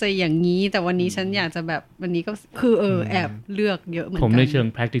ฉันก็จะอย่างนี้แต่วันนี้ฉันอยากจะแบบวันนี้ก็คือแอบเลือกเยอะเหมือนกันผมในเชิง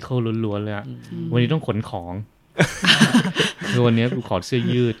practical ล้วนๆเลยอ่ะวันนี้ต้องขนของคือวันนี้กูขอเสื้อ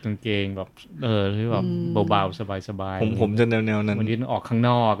ยืดกางเกงแบบที่แบบเบาๆสบายๆผมจะแนวๆนั้นวันนี้ต้องออกข้าง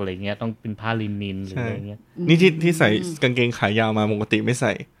นอกอะไรเงี้ยต้องเป็นผ้าลินินหรืออะไรเงี้ยนี่ที่ใส่กางเกงขายาวมาปกติไม่ใ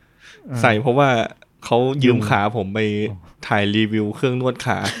ส่เพราะว่าเขายืมขาผมไปถ่ายรีวิวเครื่องนวดข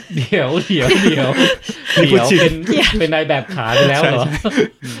าเดี๋ยวเป็นนายแบบขาไปแล้วเหรอ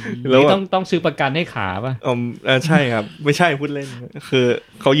แล้วต้องซื้อประกันให้ขาป่ะใช่ครับไม่ใช่พูดเล่นคือ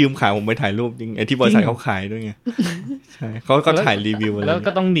เขายืมขาผมไปถ่ายรูปจริงไอ้ที่บริษัทเขาขายด้วยไงใช่เขาก็ถ่ายรีวิวแล้ว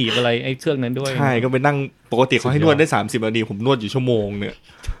ก็ต้องหนีบอะไรไอ้เครื่องนั้นด้วยใช่ก็ไปนั่งปกติเขาให้นวดได้30นาทีผมนวดอยู่ชั่วโมงเนี่ย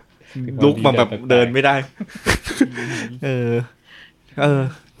ลุกมาแบบเดินไม่ได้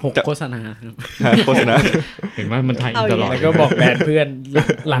โฆษณาโฆษณาเห็นว่ามันถ่ายตลอดแล้วก็บอกแบรนด์เพื่อน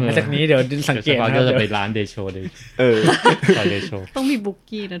หลังจากนี้เดี๋ยวสังเกตนะก็จะไปร้านเดโชต้องมีบุ๊ก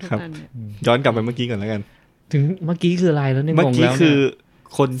กี้นะทุกท่านย้อนกลับไปเมื่อกี้ก่อนแล้วกันถึงเมื่อกี้คืออะไรแล้วเนี่ยเมื่อกี้คือ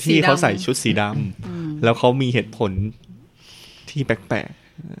คนที่เขาใส่ชุดสีดำแล้วเขามีเหตุผลที่แปลก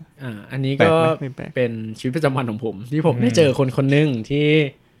ๆอันนี้ก็เป็นชีวิตประจำวันของผมที่ผมได้เจอคนนึงที่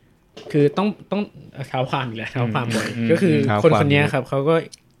คือต้องเท้าความอีกแล้วเท้าความบ่อยก็คือคนนี้ครับเขาก็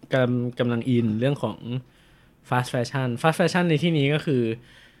กำลังอินเรื่องของ fast fashion ในที่นี้ก็คือ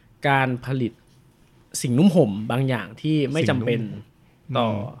การผลิตสิ่งนุ่มห่มบางอย่างที่ไม่จำเป็นต่อ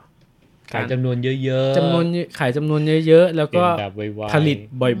ขายจำนวนเยอะๆขายจำนวนเยอะๆแล้วก็ผลิต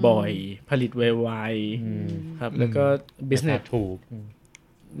บ่อยๆผลิตไวๆครับแล้วก็ business ถูก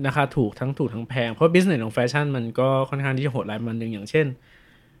ราคาถูกทั้งแพงเพราะ business ของแฟชั่นมันก็ค่อนข้างที่จะโหดร้ายมันนึงอย่างเช่น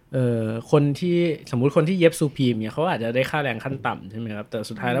คนที่สมมุติคนที่เย็บซูพีมเนี่ยเขาอาจจะได้ค่าแรงขั้นต่ำใช่ไหมครับแต่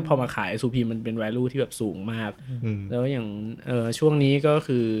สุดท้ายแล้วพอมาขายซูพีมมันเป็น value ที่แบบสูงมากแล้วอย่างช่วงนี้ก็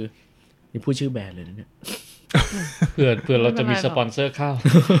คือนี่พูดชื่อแบรนด์เลยเนี่ยเผื่อเราจะมีสปอนเซอร์เข้า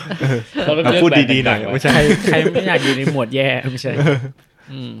เราพูดดีๆหน่อยไม่ใช่ใครไม่อยากอยู่ในหมวดแย่ไม่ใช่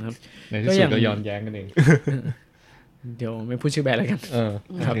ครับในที่สุดก็ย้อนแย้งกันเองเดี๋ยวไม่พูดชื่อแบรนด์แล้วกัน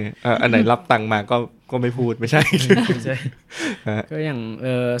ครับอันไหนรับตังค์มาก็ ก็ไม่พูดไม่ใช่ ใช่ก็อย่าง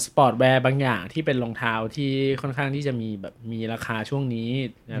สปอร์ตแวร์บางอย่างที่เป็นรองเท้าที่ค่อนข้างที่จะมีแบบมีราคาช่วงนี้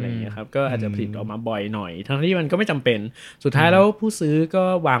อะไรอย่างเงี้ยครับก็อาจจะผลิตออกมาบ่อยหน่อยทั้งที่มันก็ไม่จำเป็นสุดท้ายแล้วผู้ซื้อก็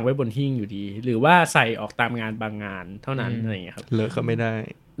วางไว้บนหิ้งอยู่ดีหรือว่าใส่ออกตามงานบางงานเท่านั้นอะไรอย่างเงี้ยครับเลอะก็ไม่ได้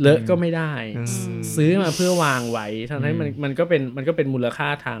เลอะก็ไม่ได้ซื้อมาเพื่อวางไว้ทั้งที่มันก็เป็นมูลค่า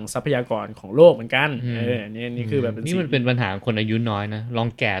ทางทรัพยากรของโลกเหมือนกันนี่คือแบบนี่มันเป็นปัญหาคนอายุน้อยนะลอง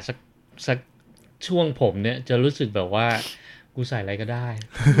แก่สักช่วงผมเนี่ยจะรู้สึกแบบว่ากูใส่อะไรก็ได้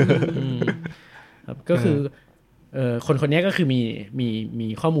ครับก็คือคนนี้ก็คือมี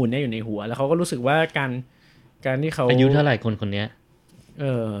ข้อมูลเนี่ยอยู่ในหัวแล้วเขาก็รู้สึกว่าการที่เขาอายุเท่าไหร่คนนี้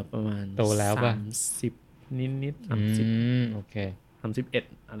ประมาณโตแล้วป่ะ30นิดโอเค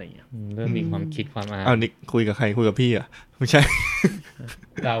31อะไรอย่างเงี้ยเริ่มมีความคิดความอ้าวนี่คุยกับใครคุยกับพี่อ่ะไม่ใช่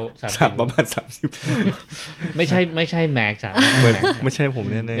เราประมาณ30ไม่ใช่แม็กซ์ไม่ใช่ผม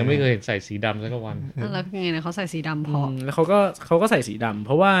แน่ๆยังไม่เคยเห็นใส่สีดำสักวันแล้วยังไงนะเขาใส่สีดำพอแล้วเขาก็ใส่สีดำเพ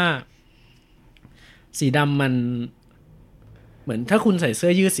ราะว่าสีดำมันเหมือนถ้าคุณใส่เสื้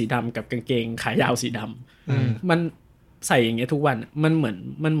อยืดสีดำกับกางเกงขายาวสีดำมันใส่อย่างเงี้ยทุกวันมันเหมือน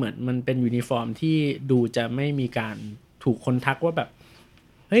มันเป็นยูนิฟอร์มที่ดูจะไม่มีการถูกคนทักว่าแบบ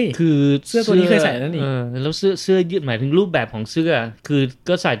เฮ้ยคือเสื้อตัวนี้เคยใส่แล้วนี่แล้วเสื้อยืดหมายถึงรูปแบบของเสื้อคือ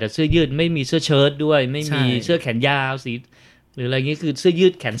ก็ใส่แต่เสื้อยืดไม่มีเสื้อเชิ้ตด้วยไม่มีเสื้อแขนยาวสีหรืออะไรเงี้ยคือเสื้อยื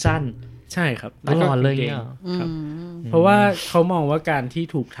ดแขนสั้นใช่ครับตลอดเลยเนี่ยครับเพราะว่าเขามองว่าการที่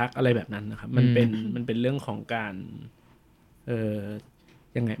ถูกทักอะไรแบบนั้นนะครับมันเป็นเรื่องของการ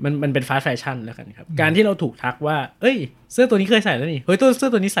ยังไงมันเป็นฟาสต์แฟชั่นแล้วกันครับการที่เราถูกทักว่าเอ้ยเสื้อตัวนี้เคยใส่แล้วนี่เฮ้ยเสื้อ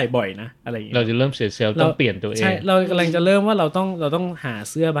ตัวนี้ใส่บ่อยนะอะไรอย่างเงี้ยเราจะเริ่มเสียเซลล์ต้องเปลี่ยนตัวเองใช่เรากำลังจะเริ่มว่าเราต้องหา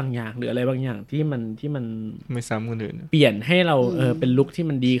เสื้อบางอย่างหรืออะไรบางอย่างที่มันไม่ซ้ำคนอื่นเปลี่ยนให้เราเป็นลุคที่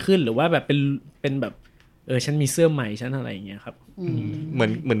มันดีขึ้นหรือว่าแบบเป็นแบบฉันมีเสื้อใหม่ฉันอะไรอย่างเงี้ยครับเห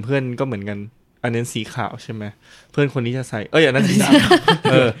มือนเพื่อนก็เหมือนกันอันนั้นสีขาวใช่ไหมเพื่อนคนนี้จะใส่อันนั้นสีด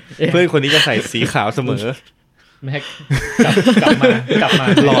ำเพื่อนคนนี้จะใส่สีขาวเสมอแม็กกลับมา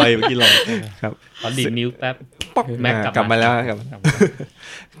ลอยเมื่อกี้ลอยครับขอดีดนิ้วแป๊บแม็กกลับมาแล้วครับ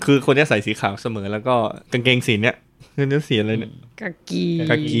คือคนนี้ใส่สีขาวเสมอแล้วก็กางเกงสีเนี้ยคือเนื้อสีอะไรเนี่ยกากี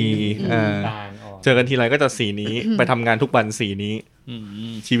เจอกันทีไรก็จะสีนี้ไปทำงานทุกวันสีนี้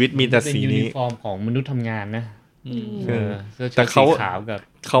ชีวิตมีแต่สีนี้เป็นยูนิฟอร์มของมนุษย์ทำงานนะแต่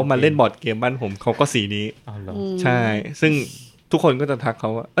เขามาเล่นบอร์ดเกมบ้านผมเขาก็สีนี้ใช่ซึ่งทุกคนก็จะทักเข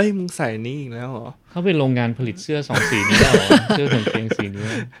าว่าเอ้ยมึงใส่นี้อีกแล้วเหรอเขาเป็นโรงงานผลิตเสื้อ2สีนี้แล้วเหรอเสื้อของเกงสีนี้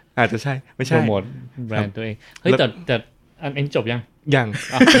อาจจะใช่ไม่ใช่โปรโมทแบรนด์ตัวเองเฮ้ยแต่อันจบยัง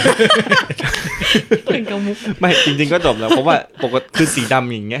เป็นกมุกไม่จริงๆก็จบแล้วเพราะว่าปกติคือสีด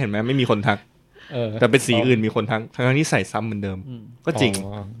ำอย่างเงี้ยเห็นไหมไม่มีคนทักแต่เป็นสีอื่นมีคนทักทั้งที่ใส่ซ้ำเหมือนเดิมก็จริง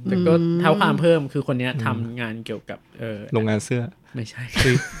แต่ก็เท้าความเพิ่มคือคนนี้ทำงานเกี่ยวกับโรงงานเสื้อไม่ใช่คื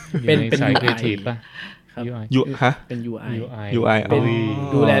อเป็นสายครีเอทีฟป่ะเป็น UI เป็น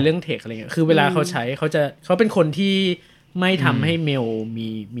ดูแลเรื่องเทคอะไรเงี้ยคือเวลาเขาใช้เขาเป็นคนที่ไม่ทำให้เมล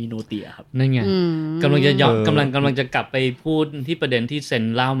มีโนเตียครับนั่นไงกำลังจะกลับไปพูดที่ประเด็นที่เซน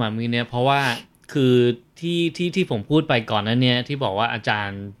เล่ามาเมื่อกี้เพราะว่าคือที่ผมพูดไปก่อนนั้นเนี่ยที่บอกว่าอาจาร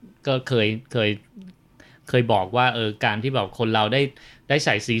ย์ก็เคยบอกว่าการที่แบบคนเราได้ใ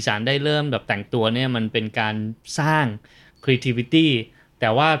ส่สีสันได้เริ่มแบบแต่งตัวเนี่ยมันเป็นการสร้าง creativity แ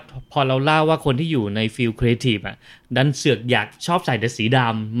ต่ว่าพอเราเล่าว่าคนที่อยู่ในฟิลครีเอทีฟอ่ะดันเสือกอยากชอบใส่แต่สีด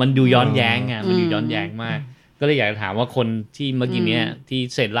ำมันดูย้อนแย้งอ่ะมันดูย้อนแย้งมากก็เลยอยากถามว่าคนที่เมื่อกี้เนี้ยที่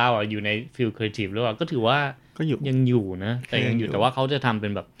เสร็จเล่าอ่ะอยู่ในฟิลครีเอทีฟหรือเปล่าก็ถือว่ายังอยู่นะแต่ยังอยู่แต่ว่าเขาจะทำเป็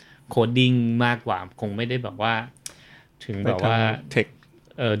นแบบโคดดิ้งมากกว่าคงไม่ได้แบบว่าถึงแบบว่าเทค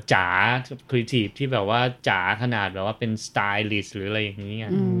จ๋าครีเอทีฟที่แบบว่าจ๋าขนาดแบบว่าเป็นสไตลิสต์หรืออะไรอย่างนี้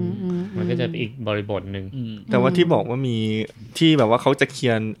มันก็จะอีกบริบทนึงแต่ว่าที่บอกว่ามีที่แบบว่าเขาจะเขี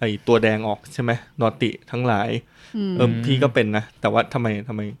ยนไอ้ตัวแดงออกใช่ไหมนอติทั้งหลายพี่ก็เป็นนะแต่ว่าทำไม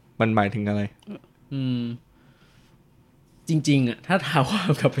มันหมายถึงอะไรจริงๆอ่ะถ้าถามควา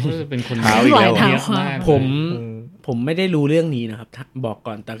มกับเป็นคนเท้าอีกแล้วผมไม่ได้รู้เรื่องนี้นะครับบอก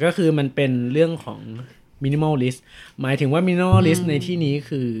ก่อนแต่ก็คือมันเป็นเรื่องของminimalist หมายถึงว่า minimalist ในที่นี้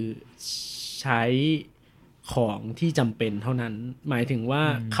คือใช้ของที่จำเป็นเท่านั้นหมายถึงว่า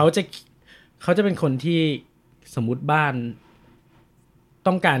เขาจะเป็นคนที่สมมุติบ้าน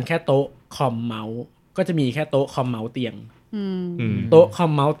ต้องการแค่โต๊ะคอมเมาส์ก็จะมีแค่โต๊ะคอมเมาส์เตียงโต๊ะคอ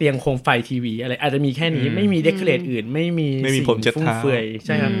มเมาส์เตียงโคมไฟทีวีอะไรอาจจะมีแค่นี้ไม่มีเดคอเรทอื่นไม่มีผมเช็ดเท้าใ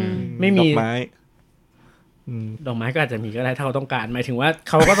ช่ครับไม่มีดอกไม้ก็อาจจะมีก็ได้ถ้าเขาต้องการหมายถึงว่า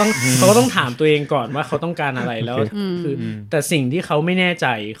เขาก็ต้องถามตัวเองก่อนว่าเขาต้องการอะไรแล้วคือแต่สิ่งที่เขาไม่แน่ใจ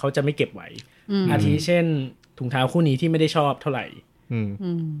เขาจะไม่เก็บไว้อาทิเช่นถุงเท้าคู่นี้ที่ไม่ได้ชอบเท่าไหร่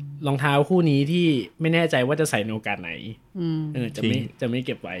รองเท้าคู่นี้ที่ไม่แน่ใจว่าจะใส่ในโอกาสไหนจะไม่เ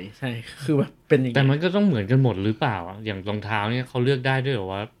ก็บไว้ใช่คือแบบเป็นอย่างนี้แต่มันก็ต้องเหมือนกันหมดหรือเปล่าอย่างรองเท้าเนี่ยเขาเลือกได้ด้วยหรอ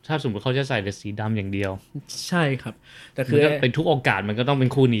ว่าถ้าสมมติเขาจะใส่แต่สีดำอย่างเดียวใช่ครับแต่คือเป็นทุกโอกาสมันก็ต้องเป็น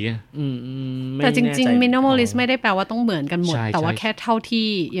คู่นี้แต่จริงๆ minimalist ไม่ได้แปลว่าต้องเหมือนกันหมดแต่ว่าแค่เท่าที่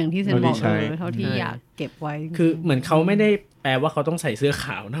อย่างที่เซนบอกเท่าที่อยากเก็บไว้คือเหมือนเขาไม่ได้แปลว่าเขาต้องใส่เสื้อข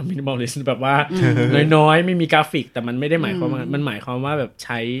าวนะ minimalist แบบว่าน้อยๆไม่มีกราฟิกแต่มันไม่ได้หมายความว่ามันหมายความว่าแบบใ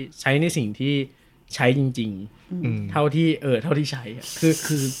ช้ในสิ่งที่ใช้จริงๆเท่าที่ใช้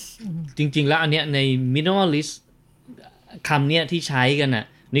คือจริงๆแล้วอันเนี้ยใน minimalist คำเนี้ยที่ใช้กันน่ะ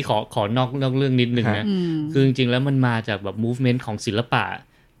นี่ขอนอกเรื่องนิดนึงนะคือจริงๆแล้วมันมาจากแบบ movement ของศิลปะ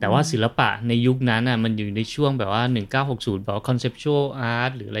แต่ว่าศิลปะในยุคนั้นน่ะมันอยู่ในช่วงแบบว่า1960แบบ conceptual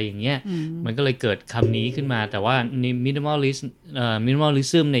art หรืออะไรอย่างเงี้ยมันก็เลยเกิดคำนี้ขึ้นมาแต่ว่าใน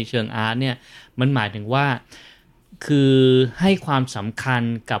minimalism ในเชิงอาร์ตเนี่ยมันหมายถึงว่าคือให้ความสำคัญ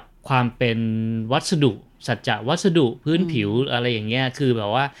กับความเป็นวัสดุสัจจะวัสดุพื้นผิวอะไรอย่างเงี้ยคือแบ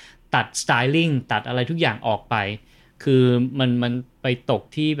บว่าตัด styling ตัดอะไรทุกอย่างออกไปคือมันไปตก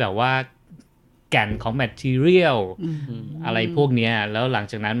ที่แบบว่าแก่นของ material อะไรพวกนี้แล้วหลัง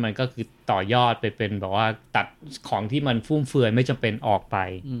จากนั้นมันก็คือต่อยอดไปเป็นแบบว่าตัดของที่มันฟุ่มเฟือยไม่จำเป็นออกไป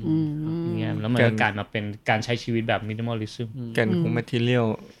เนี่ยแล้วมันก็กลายมาเป็นการใช้ชีวิตแบบ minimalism แก่นของ material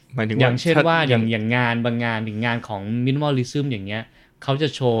หมายถึงอย่างเช่นว่าอย่างงานบางงานถึงงานของ minimalism อย่างเงี้ยเขาจะ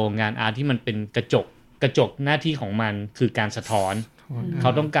โชว์งานอาร์ตที่มันเป็นกระจกหน้าที่ของมันคือการสะท้อนเข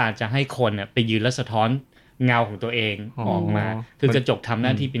าต้องการจะให้คนไปยืนแล้วสะท้อนเงาของตัวเองออกมาคือกระจกทำหน้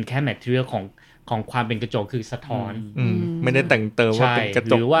าที่เป็นแค่ material ของความเป็นกระจกคือสะท้อนไม่ได้แต่งเติมว่าเป็นกระ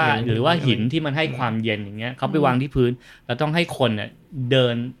จกหรือว่าหินที่มันให้ความเย็นอย่างเงี้ยเขาไปวางที่พื้นแล้วต้องให้คนเดิ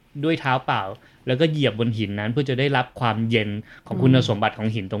นด้วยเท้าเปล่าแล้วก็เหยียบบนหินนั้นเพื่อจะได้รับความเย็นของคุณสมบัติของ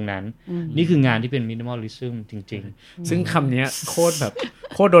หินตรงนั้นนี่คืองานที่เป็น minimalism จริงๆซึ่งคำนี้โค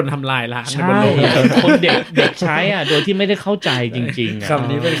ตรโดนทำลายล้างในบนโลกคนเด็กใช้โดยที่ไม่ได้เข้าใจจริงๆคำ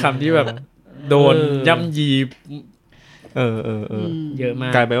นี้เป็นคำที่แบบโดนย่ำยีเยอะมา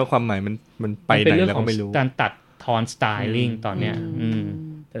กกลายไปว่าความหมายมันไปไหนแล้วก็ไม่รู้การตัดทอนสไตลิ่งตอนเนี้ย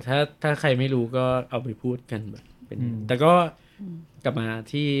แต่ถ้าใครไม่รู้ก็เอาไปพูดกันแบบเป็นแต่ก็กลับมา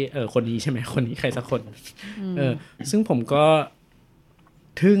ที่คนนี้ใช่ไหมคนนี้ใครสักคนซึ่งผมก็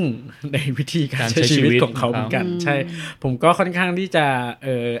ทึ่งในวิธีการใช้ชีวิตของเขาเหมือนกันใช่ผมก็ค่อนข้างที่จะ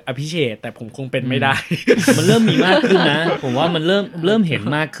appreciate แต่ผมคงเป็นไม่ได้มันเริ่มมีมากขึ้นนะผมว่ามันเริ่มเห็น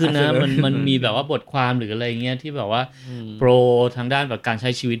มากขึ้นนะมันมีแบบว่าบทความหรืออะไรเงี้ยที่แบบว่าโปรทางด้านแบบการใช้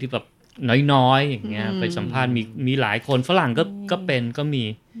ชีวิตที่แบบน้อยๆอย่างเงี้ยไปสัมภาษณ์มีหลายคนฝรั่งก็เป็นก็มี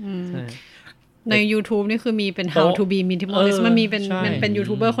ใน YouTube นี่คือมีเป็น How to be minimalist มันมีเป็นยู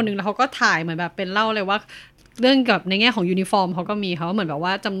ทูบเบอร์คนนึงแล้วเขาก็ถ่ายเหมือนแบบเป็นเล่าเลยว่าเรื่องกับในแง่ของยูนิฟอร์มเขาก็มีเขาเหมือนแบบว่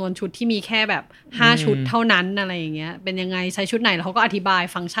าจำนวนชุดที่มีแค่แบบ5ชุดเท่านั้นอะไรอย่างเงี้ยเป็นยังไงใช้ชุดไหนแล้วเขาก็อธิบาย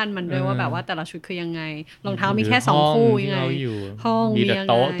ฟังก์ชันมันด้วยว่าแบบว่าแต่ละชุดคือยังไงรองเท้ามีแค่2คู่ยังไงห้องมีแต่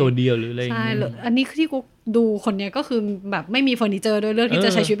โต๊ะตัวเดียวหรืออะไรใช่อันนี้คือที่กูดูคนเนี้ยก็คือแบบไม่มีเฟอร์นิเจอร์ด้วยเลือกที่จ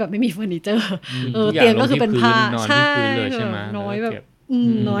ะใช้ชีวิตแบบไม่มีเฟอร์นิเจอร์เตียงก็คือเป็นผ้าใช่น้อยแบบ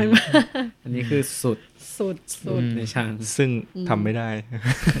น้อยมากอันนี้คือสุดในช่างซึ่งทำไม่ได้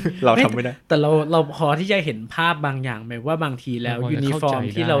เราทำไม่ได้แต่เราพอที่จะเห็นภาพบางอย่างไหมว่าบางทีแล้วยูนิฟอร์ม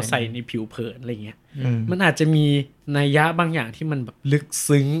ที่เราใส่ในผิวเผินอะไรเงี้ยมันอาจจะมีนัยยะบางอย่างที่มันแบบลึก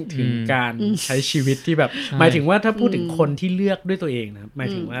ซึ้งถึงการใช้ชีวิตที่แบบหมายถึงว่าถ้าพูดถึงคนที่เลือกด้วยตัวเองนะหมาย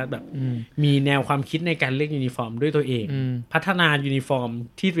ถึงว่าแบบมีแนวความคิดในการเลือกยูนิฟอร์มด้วยตัวเองพัฒนายูนิฟอร์ม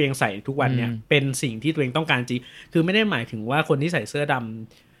ที่ตัวเองใส่ทุกวันเนี่ยเป็นสิ่งที่ตัวเองต้องการจริงคือไม่ได้หมายถึงว่าคนที่ใส่เสื้อดำ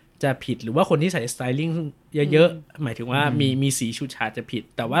จะผิดหรือว่าคนที่ใส่สไตลิ่งเยอะๆหมายถึงว่ามีสีฉูดฉาดจะผิด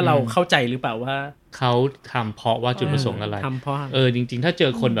แต่ว่าเราเข้าใจหรือเปล่าว่าเขาทำเพราะว่าจุดประสงค์อะไรทำเพราะจริงๆถ้าเจ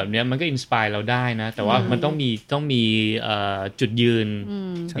อคนแบบนี้มันก็อินสไปร์เราได้นะแต่ว่ามันต้องมีจุดยืน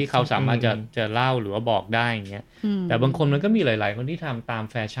ที่เขาสามารถจะเล่าหรือว่าบอกได้อย่างเงี้ยแต่บางคนมันก็มีหลายๆคนที่ทำตาม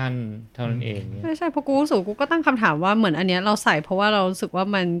แฟชั่นเท่านั้นเองไม่ใช่เพราะกูรู้สึกกูก็ตั้งคำถามว่าเหมือนอันเนี้ยเราใส่เพราะว่าเรารู้สึกว่า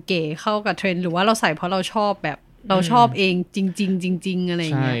มันเก๋เข้ากับเทรนด์หรือว่าเราใส่เพราะเราชอบแบบเราชอบเองจริงๆจริงๆอะไรอ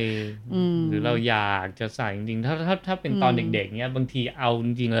ย่างเงี้ยหรือเราอยากจะใส่จริงๆถ้าเป็นตอนเด็กๆเนี้ยบางทีเอาจ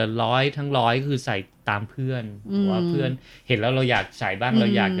ริงๆ100ทั้ง100คือใส่ตามเพื่อนว่าเพื่อนเห็นแล้วเราอยากใส่บ้างเรา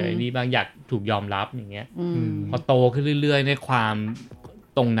อยากอะไรนี่บ้างอยากถูกยอมรับอย่างเงี้ยพอโตขึ้นเรื่อยๆในความ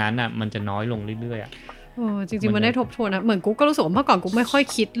ตรงนั้นอ่ะมันจะน้อยลงเรื่อยๆจริงๆมันได้ทบทวนนะเหมือนกูก็รู้สึกว่าเมื่อก่อนกูไม่ค่อย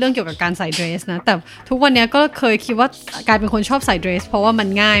คิดเรื่องเกี่ยวกับการใส่เดรสนะแต่ทุกวันนี้ก็เคยคิดว่ากลายเป็นคนชอบใส่เดรสเพราะว่ามัน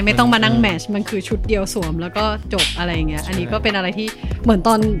ง่ายไม่ต้องมานั่งแมทช์มันคือชุดเดียวสวมแล้วก็จบอะไรอย่างเงี้ยอันนี้ก็เป็นอะไรที่เหมือนต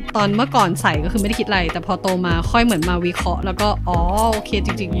อนเมื่อก่อนใส่ก็คือไม่ได้คิดอะไรแต่พอโตมาค่อยเหมือนมาวิเคราะห์แล้วก็โอเคจ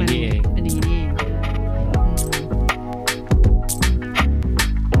ริงๆมันเป็นอย่างนี้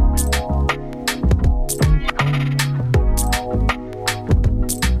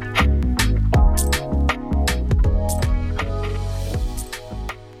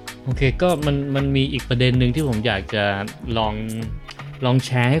โอเคก็มันมีอีกประเด็นหนึ่งที่ผมอยากจะลองแช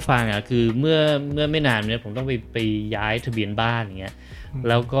ร์ให้ฟังอ่ะคือเมื่อไม่นานเนี่ยผมต้องไปย้ายทะเบียนบ้านอย่างเงี้ย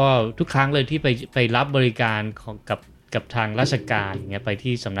แล้วก็ทุกครั้งเลยที่ไปรับบริการของกับทางราชการอย่างเงี้ยไป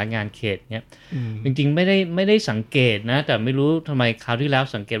ที่สำนักงานเขตเงี้ยจริงๆไม่ได้สังเกตนะแต่ไม่รู้ทำไมคราวที่แล้ว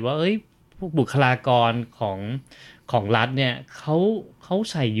สังเกตว่าเอ้ยพวกบุคลากรของรัฐเนี่ยเขา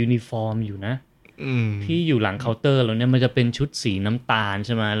ใส่ยูนิฟอร์มอยู่นะที่อยู่หลังเคาน์เตอร์แล้วเนี่ยมันจะเป็นชุดสีน้ำตาลใ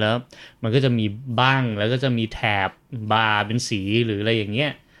ช่ไหมแล้วมันก็จะมีบั้งแล้วก็จะมีแถบบาร์เป็นสีหรืออะไรอย่างเงี้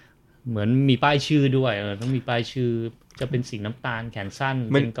ยเหมือนมีป้ายชื่อด้วยต้องมีป้ายชื่อจะเป็นสีน้ำตาลแขนสั้น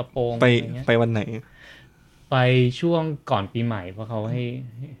เป็นกระโปรงไปวันไหนไปช่วงก่อนปีใหม่เพราะเขาให้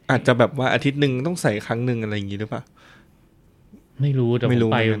อาจจะแบบว่าอาทิตย์นึงต้องใส่ครั้งนึงอะไรอย่างงี้หรือเปล่าไม่รู้แต่ผ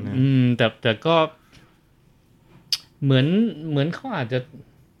มไปแต่ก็เหมือนเขาอาจจะ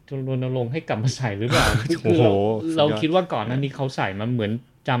รณรงค์ให้กลับมาใส่หรือเปล่าคือเราคิดว่าก่อนหน้านี้เขาใส่มันเหมือน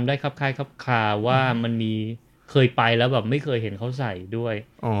จำได้ครับคล้ายครับคาว่ามันมีเคยไปแล้วแบบไม่เคยเห็นเขาใส่ด้วย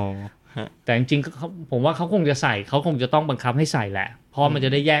แต่จริงๆผมว่าเขาคงจะใส่เขาคงจะต้องบังคับให้ใส่แหละเพราะมันจะ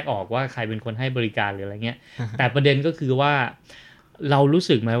ได้แยกออกว่าใครเป็นคนให้บริการหรืออะไรเงี้ยแต่ประเด็นก็คือว่าเรารู้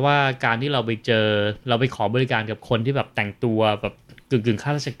สึกไหมว่าการที่เราไปขอบริการกับคนที่แบบแต่งตัวแบบกึ่งข้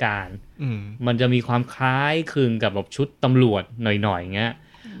าราชการมันจะมีความคล้ายคลึงกับแบบชุดตำรวจหน่อยๆเงี้ย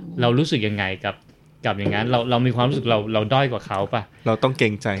เรารู้สึกยังไงกับอย่างนั้นเรามีความรู้สึกเราด้อยกว่าเขาป่ะเราต้องเกร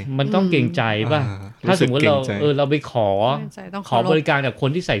งใจมันต้องเกรงใจป่ะถ้าสมมติเราไปขอบริการกับคน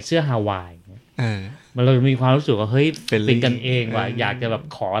ที่ใส่เสื้อฮาวายมันเรามีความรู้สึกว่าเฮ้ยเป็นกันเองว่ะอยากจะแบบ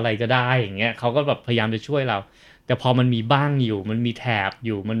ขออะไรก็ได้อย่างเงี้ยเขาก็แบบพยายามจะช่วยเราแต่พอมันมีบ้างอยู่มันมีแถบอ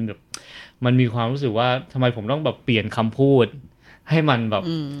ยู่มันแบบมันมีความรู้สึกว่าทำไมผมต้องแบบเปลี่ยนคำพูดให้มันแบบ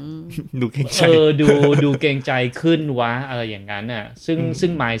ดูเกรงใจดูเกรงใจขึ้นวะอะไรอย่างนั้นน่ะซึ่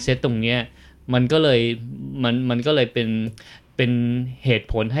ง mindset ตรงเนี้ยมันก็เลยเป็นเหตุ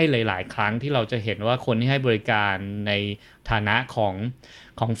ผลให้หลายๆครั้งที่เราจะเห็นว่าคนที่ให้บริการในฐานะข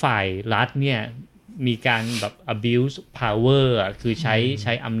องฝ่ายรัฐเนี่ยมีการแบบ abuse power อ่ะคือใ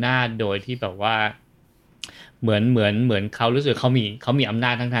ช้อำนาจโดยที่แบบว่าเหมือนเขารู้สึกเขามีอำน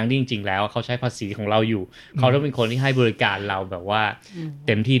าจทั้งที่จริงๆแล้วเขาใช้ภาษีของเราอยู่เขาต้องเป็นคนที่ให้บริการเราแบบว่าเ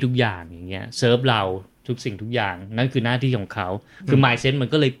ต็มที่ทุกอย่างอย่างเงี้ยเซิร์ฟเราทุกสิ่งทุกอย่างนั่นคือหน้าที่ของเขาคือ mindset มัน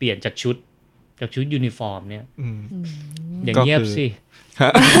ก็เลยเปลี่ยนจากชุดยูนิฟอร์มเนี่ยอย่างเงียบสิ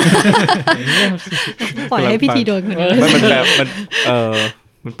ปล่อยให้พิธีโดนคนอื่น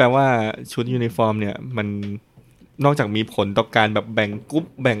มันแปลว่าชุดยูนิฟอร์มเนี่ยมันนอกจากมีผลต่อการแบบแบ่งกรุ๊ป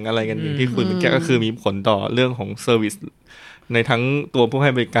แบ่งอะไรกันอย่างที่คุยเมื่อกี้ก็คือมีผลต่อเรื่องของเซอร์วิสในทั้งตัวผู้ใ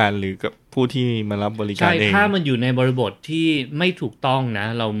ห้บริการหรือกับผู้ที่มารับบริการเองใช่ถ้ามันอยู่ในบริบทที่ไม่ถูกต้องนะ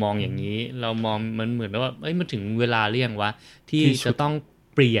เรามองอย่างนี้เรามองมันเหมือนว่ามันถึงเวลาเรียงวะที่จะต้อง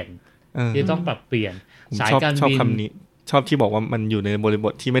เปลี่ยนที่ต้องปรับเปลี่ยนสายการบินชอบคำนี้ชอบที่บอกว่ามันอยู่ในบริบ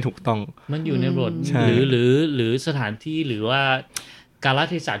ทที่ไม่ถูกต้องมันอยู่ในบทหรือสถานที่หรือว่ากาล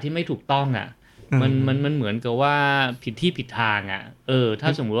เทศะที่ไม่ถูกต้องอ่ะมันเหมือนกับว่าผิดที่ผิดทางอ่ะถ้า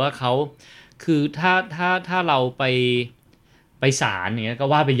สมมุติว่าเขาคือถ้าเราไปศาลอย่างเงี้ยก็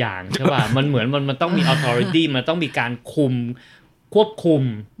ว่าไปอย่างใช่ป่ะมันเหมือนมันต้องมี authority มันต้องมีการควบคุม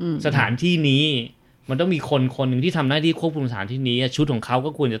สถานที่นี้มันต้องมีคนหนึ่งที่ทำหน้าที่ควบคุมสถานที่นี้ชุดของเขาก็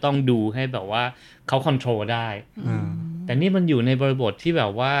ควรจะต้องดูให้แบบว่าเขาคอนโทรลได้แต่นี่มันอยู่ในบริบทที่แบ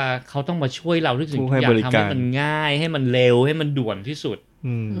บว่าเขาต้องมาช่วยเราทุกสิ่งทุกอย่างทำให้มันง่ายให้มันเร็วให้มันด่วนที่สุด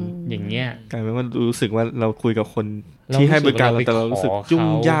อย่างเงี้ยกลายเป็นว่ารู้สึกว่าเราคุยกับคนที่ให้บริการเราแต่เรารู้สึกยุ่ง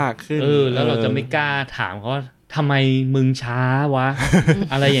ยากขึ้นแล้วเราจะไม่กล้าถามเขาว่าทำไมมึงช้าวะ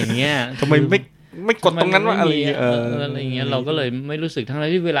อะไรอย่างเงี้ยทำไมไม่กดตรงนั้นว่าอะไรอะไรเงี้ยเราก็เลยไม่รู้สึกทั้ง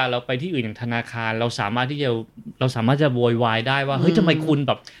ที่เวลาเราไปที่อื่นอย่างธนาคารเราสามารถจะโวยวายได้ว่าเฮ้ยทำไมคุณแ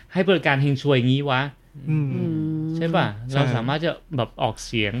บบให้บริการเฮงซวยงี้วะใช่ป่ะเราสามารถจะแบบออกเ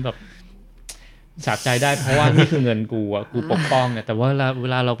สียงแบบสะใจได้เพราะว่านี่คือเงินกูอ่ะกูปกป้องเนี่ยแต่ว่าเว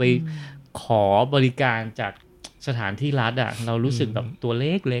ลาเราไปขอบริการจากสถานที่รัฐอ่ะเรารู้สึกแบบตัวเ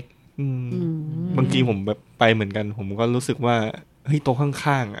ล็กบางทีผมแบบไปเหมือนกันผมก็รู้สึกว่าเฮ้ยโต๊ะ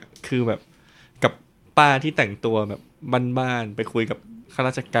ข้างๆอ่ะคือแบบกับป้าที่แต่งตัวแบบบ้านๆไปคุยกับข้าร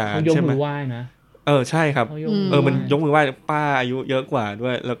าชการใช่ไหมไหว้นะใช่ครับมันยกมือไหว้ป้าอายุเยอะกว่าด้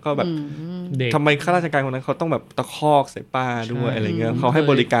วยแล้วก็แบบทำไมข้าราชการคนนั้นเขาต้องแบบตะคอกใส่ป้าด้วยอะไรเงี้ยเขาให้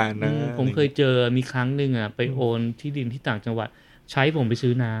บริการนะผมเคยเจอมีครั้งนึงอ่ะไปโอนที่ดินที่ต่างจังหวัดใช้ผมไป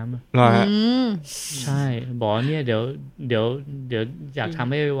ซื้อน้ำเหรอฮะใช่บอกเนี่ยเดี๋ยวอยากทำ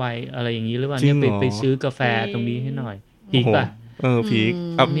ให้ไวๆอะไรอย่างนี้หรือว่าเนี่ยไปซื้อกาแฟตรงนี้ให้หน่อยอีกป่ะพีค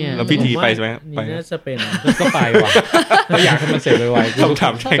เนี่ยแล้วพิธีไปใช่ไหมไปน่าจะเป็นก็ไปว่ะก็อยากให้มันเสร็จไวๆต้องถา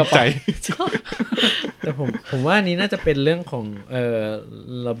มแข่งใจแต่ผมว่านี้น่าจะเป็นเรื่องของ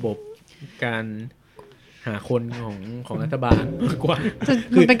ระบบการ หาคนของรัฐบาลมากกว่า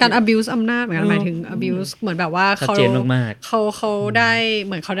มันเป็นการ abuse อำนาจเหมือนกันหมายถึง abuse เหมือนแบบว่า ชัดเจนมาก เขาได้เ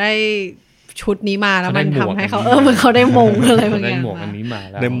หมือนเขาได้ชุดนี้มาแล้วมัน เขาได้หมวก ทำให้เขาเหมือนเขาได้มงอะไรบางอ ได้ ย่าง หมวกอันนี้มา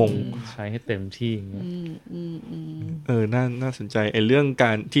แล้ว ได้มง ใช้ให้เต็มที่อย่างเงี้ย น่าสนใจไอ้เรื่องก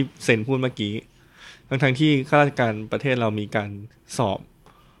ารที่เซนพูดเมื่อกี้ทั้งที่ข้าราชการประเทศเรามีการสอบ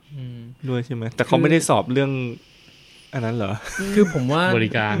ด้วยใช่ไหมแต่เขาไม่ได้สอบเรื่องอันนั้นเหรอ คือผมว่า บ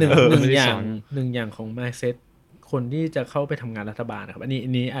ริการ หนึ่ง ไม่ได้ อย่า ส ง อน หนึ่งอย่างของ mindset คนที่จะเข้าไปทำงานรัฐบาลนะครับอัน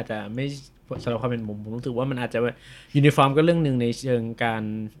นี้อาจจะไม่สำหรับความเป็นผมรู้สึกว่ามันอาจจะยูนิฟอร์มก็เรื่องหนึ่งในเชิงการ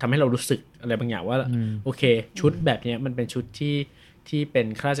ทำให้เรารู้สึกอะไรบางอย่างว่าโอเคชุดแบบนี้มันเป็นชุดที่เป็น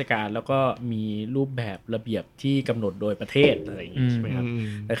ข้าราชการแล้วก็มีรูปแบบระเบียบที่กำหนดโดยประเทศอะไรอย่างงี้ใช่ไหมครับ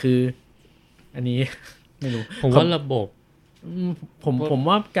แต่คืออันนี้ ไม่รู้ ผมว่าระบบ ผม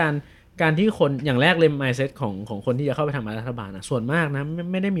ว่าการที่คนอย่างแรกเลย mindset ของคนที่จะเข้าไปทำงานรัฐบาลนะส่วนมากนะ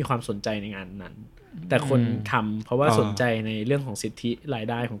ไม่ได้มีความสนใจในงานนั้นแต่คนทำเพราะว่าสนใจในเรื่องของสิทธิราย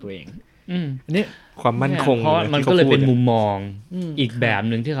ได้ของตัวเองอันนี้ ความมั่นคง เพราะมันก็เลยเป็นมุมมอง อืม อีกแบบ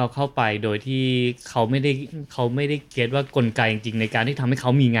หนึ่งที่เขาเข้าไปโดยที่เขาไม่ได้เก็ตว่ากลไกจริงๆในการที่ทำให้เข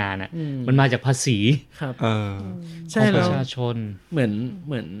ามีงานอ่ะมันมาจากภาษี ครับ ข ใช่ ของป แล้ว ระชาชน เหมื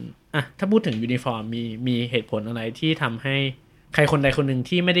อนอ่ะถ้าพูดถึงยูนิฟอร์มมีเหตุผลอะไรที่ทำให้ใครคนใดคนหนึ่ง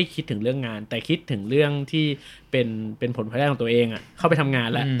ที่ไม่ได้คิดถึงเรื่องงาน แต่คิดถึงเรื่องที่เป็นผลพลอยได้ของตัวเองอ่ะเข้าไปทำงาน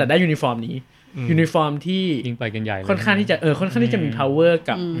แล้วแต่ได้ยูนิฟอร์มนี้ยูนิฟอร์มที่ ยิ่งไปกันใหญ่เลย ค่อนข้างที่จะค่อนข้างที่จะมี power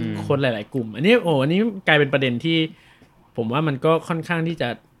กับคนหลาย ๆ กลุ่ม อันนี้กลายเป็นประเด็นที่ผมว่ามันก็ค่อนข้างที่จะ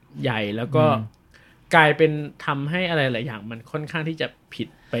ใหญ่แล้วก็กลายเป็นทำให้อะไรหลายอย่างมันค่อนข้างที่จะผิด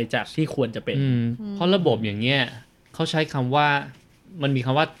ไปจากที่ควรจะเป็น เพราะระบบอย่างเงี้ยเขาใช้คำว่ามันมีค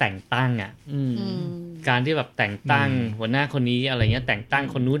ำว่าแต่งตั้งอ่ะการที่แบบแต่งตั้งหัวหน้าคนนี้อะไรเงี้ยแต่งตั้ง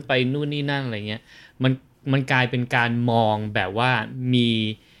คนนู้นไปนู่นนี่นั่นอะไรเงี้ยมันกลายเป็นการมองแบบว่า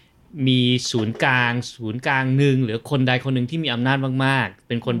มีศูนย์กลางหนึ่งหรือคนใดคนหนึ่งที่มีอำนาจมากๆเ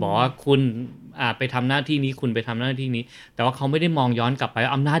ป็นคนบอกว่าคุณไปทำหน้าที่นี้คุณไปทำหน้าที่นี้แต่ว่าเขาไม่ได้มองย้อนกลับไปว่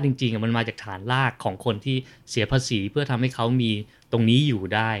าอำนาจจริงๆมันมาจากฐานรากของคนที่เสียภาษีเพื่อทำให้เขามีตรงนี้อยู่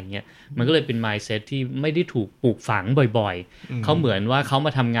ได้เงี้ยมันก็เลยเป็น mindset ที่ไม่ได้ถูกปลูกฝังบ่อยๆเขาเหมือนว่าเขาม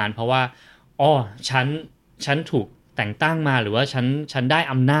าทำงานเพราะว่าอ๋อฉันถูกแต่งตั้งมาหรือว่าฉันได้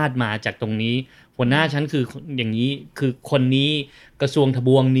อำนาจมาจากตรงนี้หัวหน้าฉันคืออย่างนี้คือคนนี้กระทรวงทบ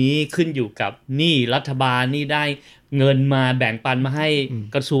วงนี้ขึ้นอยู่กับนี่รัฐบาลนี่ได้เงินมาแบ่งปันมาให้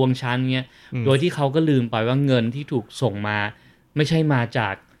กระทรวงชั้นเงี้ยโดยที่เขาก็ลืมไปว่าเงินที่ถูกส่งมาไม่ใช่มาจา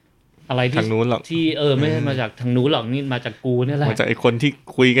กอะไรที่ ทางนู้นหรอก ที่ไม่ใช่มาจากทางนู้นหรอกนี่มาจากกูนี่แหละ มาจากไอ้คนที่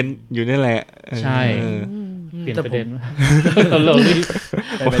คุยกันอยู่นี่แหละ ใช่ เปลี่ยนประเด็นเรารีบ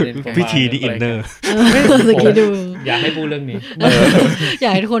พิธีที่อินเนอร์ สกิดดู อยากให้พูดเรื่องนี้ อยา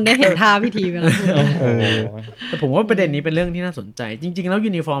กให้ทุกคนได้เห็นท่าพิธีไปแล้ว แต่ผมว่าประเด็นนี้เป็นเรื่องที่น่าสนใจ จริง ๆ แล้ว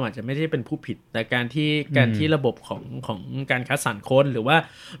ยูนิฟอร์มอาจจะไม่ได้เป็นผู้ผิด แต่การที่ระบบของการคัดสรรคนหรือว่า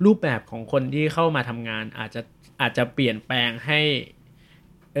รูปแบบของคนที่เข้ามาทำงานอาจจะเปลี่ยนแปลงให้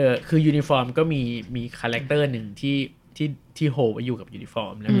คือยูนิฟอร์มก็มีคาแรคเตอร์หนึ่งที่โฮไว้อยู่กับยูนิฟอ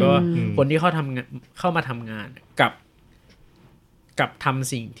ร์มแล้วก็คนที่เข้ามาทำงานกับท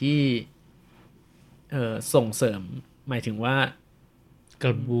ำสิ่งที่ส่งเสริมหมายถึงว่าก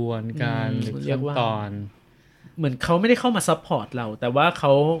ระบวนการหรือขั้นตอน เหมือนเขาไม่ได้เข้ามาซัพพอร์ตเราแต่ว่าเข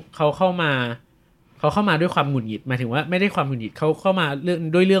าเข้ามาด้วยความหงุดหงิดหมายถึงว่าไม่ได้ความหงุดหงิดเขาเข้ามา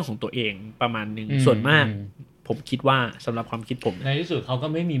ด้วยเรื่องของตัวเองประมาณนึงส่วนมากผมคิดว่าสำหรับความคิดผมในที่สุดเขาก็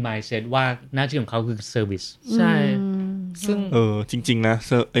ไม่มี mindset ว่าหน้าที่ของเขาคือ service ใช่ซึ่งจริงๆนะ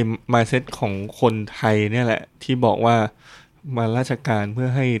ไอ้ mindset ของคนไทยเนี่ยแหละที่บอกว่ามาราชการเพื่อ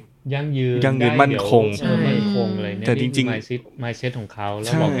ให้ยั่งยืนมั่นคงมั่นคงเลยเนี่ย แต่จริงๆ mindset ของเขาแล้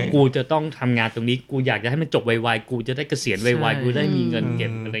วบอกกูจะต้องทำงานตรงนี้กูอยากจะให้มันจบไวๆกูจะได้เกษียณไวๆกูได้มีเงินเก็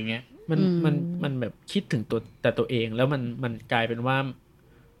บอะไรเงี้ยมันแบบคิดถึงตัวเองแล้วมันกลายเป็นว่า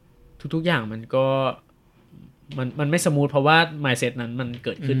ทุกๆอย่างมันก็มันไม่สมูทเพราะว่า mindset นั้นมันเ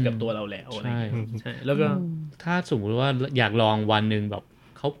กิดขึ้นกับตัวเราแล้วอะไรอย่างเงี้ยใช่แล้วก็ถ้าสมมติว่าอยากลองวันนึงแบบ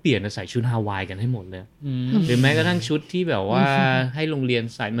เขาเปลี่ยนใส่ชุดฮาวายกันให้หมดเลยหรือแม้กระทั่งชุดที่แบบว่าให้โรงเรียน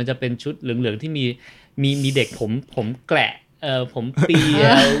ใส่มันจะเป็นชุดเหลืองๆที่มีเด็กผมแกละผมปี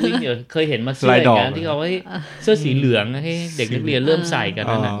วิ่งเคยเห็นมาเสื้ออย่างนั้นที่เขาให้เสื้อสีเหลืองให้เด็กนักเรียนเริ่มใส่กัน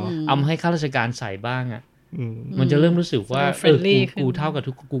นั่นแหละเอามาให้ข้าราชการใส่บ้างอ่ะมันจะเริ่มรู้สึกว่ากูเท่ากับ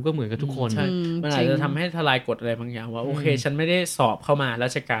ทุกกูก็เหมือนกับทุกคนใช่มันอาจจะทำให้ทลายกฎอะไรบางอย่างว่าโอเคฉันไม่ได้สอบเข้ามาร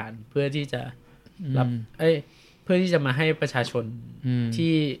าชการเพื่อที่จะรับเพื่อที่จะมาให้ประชาชน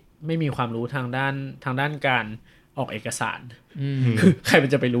ที่ไม่มีความรู้ทางด้านการออกเอกสาร คือใครมัน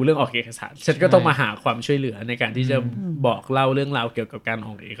จะไปรู้เรื่องออกเอกสารฉันก็ต้องมาหาความช่วยเหลือในการที่จะบอกเล่าเรื่องราวเกี่ยวกับการอ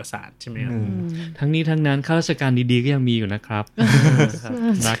อกเอกสารใช่ไหมครับ ทั้งนี้ทั้งนั้นข้าราชการดีๆก็ยังมีอยู่นะครับ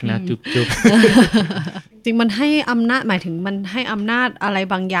รักนะจุ๊บจริงมันให้อำนาจหมายถึงมันให้อำนาจอะไร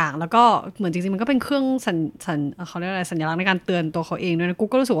บางอย่างแล้วก็เหมือนจริงๆมันก็เป็นเครื่องเขาเรียกอะไรสัญลักษณ์ในการเตือนตัวเขาเองด้วยนะกู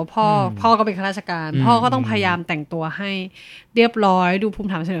ก็รู้สึกว่าพ่อก็เป็นข้าราชการพ่อก็ต้องพยายามแต่งตัวให้เรียบร้อยดูภูมิ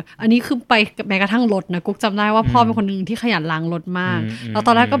ฐานเฉยอันนี้คือไปแม้กระทั่งรถนะกูจำได้ว่าพ่อเป็นคนนึงที่ขยันล้างรถมากแล้วต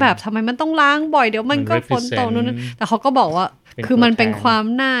อนแรกก็แบบทำไมมันต้องล้างบ่อยเดี๋ยวมันก็ฝนตกนู่นแต่เขาก็บอกว่าคือมันเป็นความ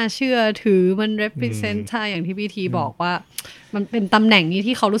น่าเชื่อถือมัน represent ใช่อย่างที่พี่ทีบอกว่ามันเป็นตำแหน่งนี้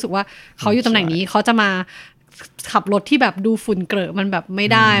ที่เขารู้สึกว่าเขาอยู่ตำแหน่งนี้เขาจะมาขับรถที่แบบดูฝุ่นเกลอะมันแบบไม่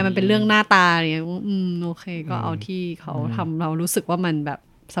ได้มันเป็นเรื่องหน้าตาอะไรอย่างเงี้ยโอเคก็เอาที่เขาทำเรารู้สึกว่ามันแบบ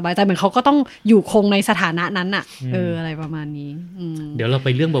สบายใจเหมือนเขาก็ต้องอยู่คงในสถานะนั้นอ่ะอะไรประมาณนี้เดี๋ยวเราไป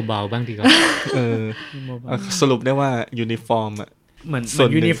เรื่องเบาๆบ้างดีกว่าสรุปได้ว่ายูนิฟอร์มอ่ะเหมือน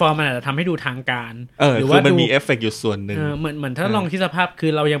ยูนิฟอร์มมันอาจจะทำให้ดูทางการหรือว่ามันมีเอฟเฟกต์อยู่ส่วนหนึ่งเหมือนถ้าลองคิดสภาพคื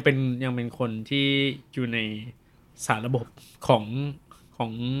อเรายังเป็นคนที่อยู่ในสารระบบของ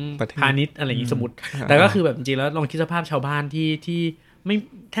พาณิชย์อะไรอย่างนี้สมมติแต่ก็คือแบบจริงๆแล้วลองคิดสภาพชาวบ้านที่ไม่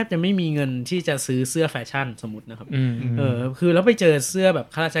แทบจะไม่มีเงินที่จะซื้อเสื้อแฟชั่นสมมตินะครับคือแล้วไปเจอเสื้อแบบ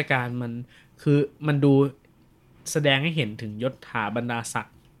ข้าราชการมันคือมันดูแสดงให้เห็นถึงยศถาบรรดาศัก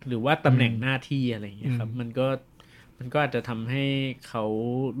ดิ์หรือว่าตำแหน่งหน้าที่อะไรอย่างเงี้ยครับมันก็อาจจะทำให้เขา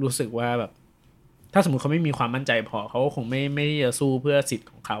รู้สึกว่าแบบถ้าสมมติเขาไม่มีความมั่นใจพอเขาก็คงไม่จะสู้เพื่อสิทธิ์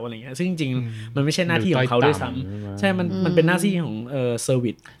ของเขาอะไรเงี้ยซึ่งจริงๆมันไม่ใช่หน้าที่ของเขาด้วยซ้ำใช่มันเป็นหน้าที่ของเซอร์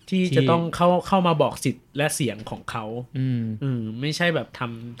วิสที่จะต้องเข้ามาบอกสิทธิ์และเสียงของเขาไม่ใช่แบบ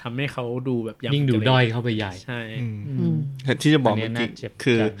ทำให้เขาดูแบบยิ่งดูด้อยเข้าไปใหญ่ใช่ที่จะบอกเมื่อกี้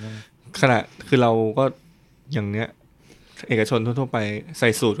คือขณะคือเราก็อย่างเนี้ยเอกชนทั่วไปใส่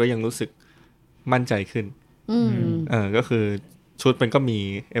สูทก็ยังรู้สึกมั่นใจขึ้นก็คือชุดมันก็มี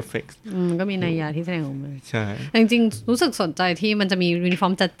เอฟเฟกต์ก็มีนัยยะที่แสดงออกมาใช่จริงๆรู้สึกสนใจที่มันจะมียูนิฟอร์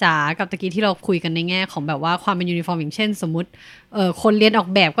มจ๋าๆกับตะกี้ที่เราคุยกันในแง่ของแบบว่าความเป็นยูนิฟอร์มอย่างเช่นสมมุติคนเรียนออก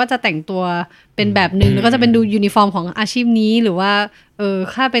แบบก็จะแต่งตัวเป็นแบบนึงแล้วก็จะเป็นดูยูนิฟอร์มของอาชีพนี้หรือว่า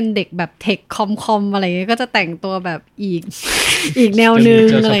ถ้าเป็นเด็กแบบเทคคอมอะไรเงี้ยก็จะแต่งตัวแบบอีกแนวนึง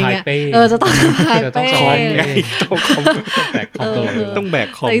อะไรเงี้ยจะต้องแบกคอมต้องแบก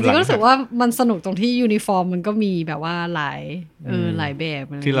คอมแต่จริงๆก็รู้สึกว่ามันสนุกตรงที่ยูนิฟอร์มมันก็มีแบบว่าหลายแบบ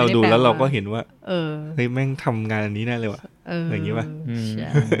ที่เราดูแล้วเราก็เห็นว่าเฮ้ยแม่งทำงานอันนี้ได้เลยว่ะอย่างนี้ป่ะ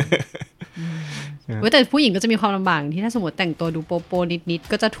แต่ผู้หญิงก็จะมีความลำบากที่ถ้าสมมติแต่งตัวดูโป๊ๆนิด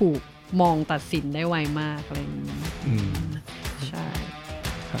ๆก็จะถูกมองตัดสินได้ไวมากอะไรอย่างนี้ใช่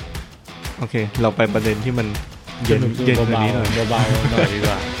โอเคเราไปประเด็นที่มันเย็นกว่านี้หน่อยเบาๆหน่อยดีก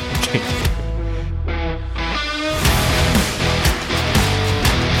ว่า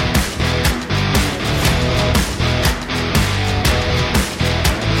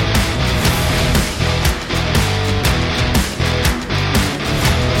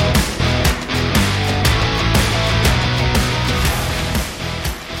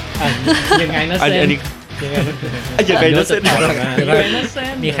ยังไงนะเซนยังไงนะเซ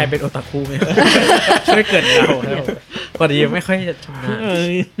นมีใครเป็นโอตาคุไหมช่วยเกิดเราพอดีไม่ค่อยจะชำนา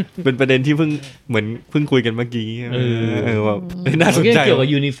ญเป็นประเด็นที่เพิ่งคุยกันเมื่อกี้ว่าน่าสนใจเกี่ยวกับ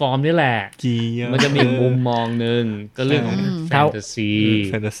ยูนิฟอร์มนี่แหละมันจะมีมุมมองนึงก็เรื่องของแฟนตา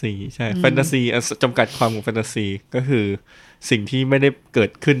ซีใช่แฟนตาซีจำกัดความของแฟนตาซีก็คือสิ่งที่ไม่ได้เกิ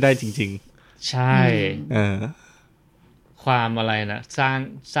ดขึ้นได้จริงๆใช่ความอะไรนะสร้าง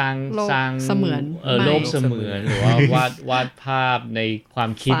เสมือนโลกเสมือนหรือว่าวาดภาพในความ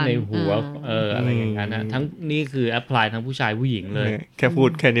คิดในหัวอะไรอย่างนั้นนะทั้งนี่คือแอพพลายทั้งผู้ชายผู้หญิงเลยแค่พูด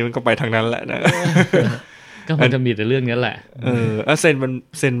แค่นี้มันก็ไปทางนั้นแหละนะก็มันจะมีแต่เรื่องนี้แหละเซน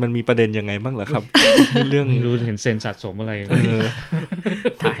มันมีประเด็นยังไงบ้างเหรอครับเรื่องรู้เห็นเซนสะสมอะไร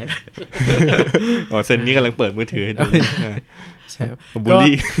ถ่ายเซนนี้กำลังเปิดมือถือให้ดูใช่บูล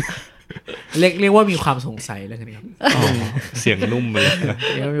ลี่เรียกว่ามีความสงสัยแล้วกันครับเสียงนุ่มเลย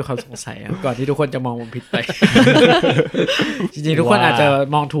เรียกว่ามีความสงสัยก่อนที่ทุกคนจะมองผมผิดไปจริงๆทุกคนอาจจะ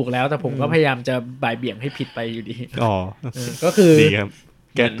มองถูกแล้วแต่ผมก็พยายามจะบ่ายเบี่ยงให้ผิดไปอยู่ดีก็คือดีครับ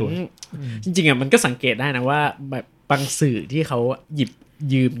แก้ตัวจริงๆมันก็สังเกตได้นะว่าแบบบางสื่อที่เขาหยิบ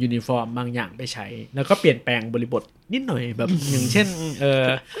ยืมยูนิฟอร์มบางอย่างไปใช้แล้วก็เปลี่ยนแปลงบริบทนิดหน่อยแบบอย่างเช่น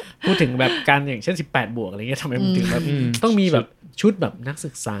พูดถึงแบบการอย่างเช่น18 บวกอะไรเงี้ยทำไมมันถึงแบบต้องมีแบบชุดแบบนักศึ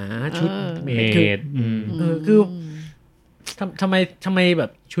กษาชุดเมดคือทำไมแบ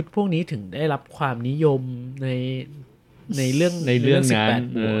บชุดพวกนี้ถึงได้รับความนิยมในเรื่อง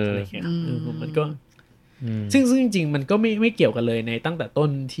18 บวกอะไรเงี้ยมันก็ซึ่งจริงๆมันก็ไม่เกี่ยวกันเลยในตั้งแต่ต้น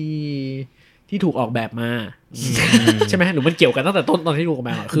ที่ ที่ถูกออกแบบมาใช่ไหมหรือมันเกี่ยวกันตั้งแต่ต้นตอนที่ถูกออกแ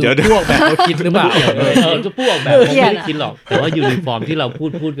บบคือ เดี๋ยว ผู้ออกแบบเราคิดหรือเปล่า จะพูดออกแบบผมไม่ได้คิดหรอกแต่ว่ายูนิฟอร์มที่เรา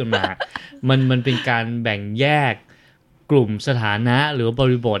พูดกันมามันเป็นการแบ่งแยกกลุ่มสถานะหรือบ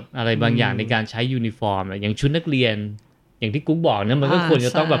ริบทอะไรบางอย่างในการใช้ยูนิฟอร์มอย่างชุดนักเรียนอย่างที่กุ๊กบอกเนี่ยมันก็ควรจ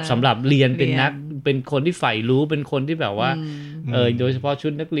ะต้องแบบสำหรับเรียนเป็นนักเป็นคนที่ใฝ่รู้เป็นคนที่แบบว่าโดยเฉพาะชุ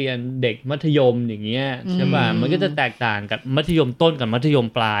ดนักเรียนเด็กมัธยมอย่างเงี้ยใช่ป่ะมันก็จะแตกต่างกับมัธยมต้นกับมัธยม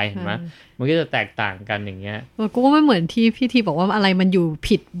ปลายเห็นไหมมันก็จะแตกต่างกันอย่างเงี้ยกูว่าไม่เหมือนที่พี่ทีบอกว่าอะไรมันอยู่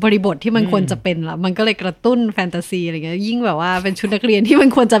ผิดบริบทที่มันควรจะเป็นละมันก็เลยกระตุ้นแฟนตาซีอะไรเงี้ยยิ่งแบบว่าเป็นชุดนักเรียนที่มัน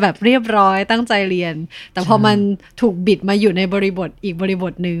ควรจะแบบเรียบร้อยตั้งใจเรียนแต่พอมันถูกบิดมาอยู่ในบริบทอีกบริบ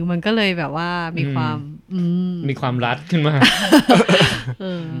ทหนึ่งมันก็เลยแบบว่ามีความรัดขึ้นมา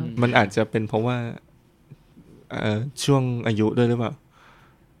มันอาจจะเป็นเพราะว่าช่วงอายุด้วยหรือเปล่า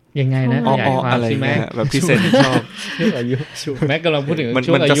ยังไงนะอะไรแม่แบบพี่เซนชอบช่วงอายุแม็กกำลังพูดถึง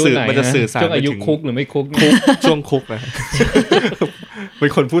ช่วงอายุไหนมันจะสื่อสารช่วงอายุคุกหรือไม่คุกช่วงคุกนะเป็น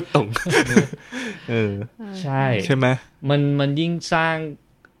คนพูดตรงใช่ไหมมันยิ่งสร้าง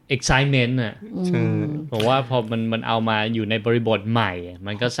excitement น่ะเพราะว่าพอมันเอามาอยู่ในบริบทใหม่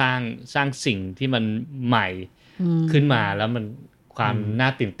มันก็สร้างสิ่งที่มันใหม่ขึ้นมาแล้วมันความน่า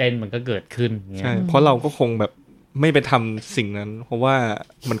ตื่นเต้นมันก็เกิดขึ้นใช่เพราะเราก็คงแบบไม่ไปทำสิ่งนั้นเพราะว่า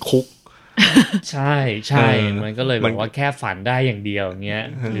มันคุกใช่ใช่มันก็เลยแบบว่าแค่ฝันได้อย่างเดียวอย่างเงี้ย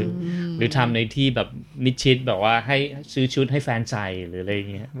หรือทำในที่แบบมิดชิดแบบว่าให้ซื้อชุดให้แฟนใส่หรืออะไร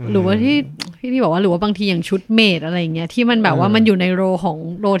เงี้ยหรือว่าที่บอกว่าหรือว่าบางทีอย่างชุดเมดอะไรเงี้ยที่มันแบบว่ามันอยู่ในโรของ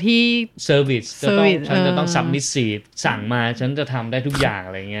โรที่เซอร์วิสฉันจะต้องซับมิสซีฟสั่งมาฉันจะทำได้ทุกอย่างอ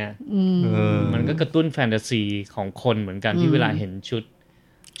ะไรเงี้ยมันก็กระตุ้นแฟนตาซีของคนเหมือนกันที่เวลาเห็น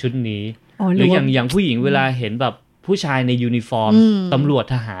ชุดนี้หรืออย่างผู้หญิงเวลาเห็นแบบผู้ชายในยูนิฟอร์มตำรวจ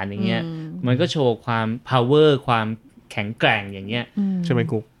ทหารอย่างเงี้ยมันก็โชว์ความ power ความแข็งแกร่งอย่างเงี้ยใช่ไหม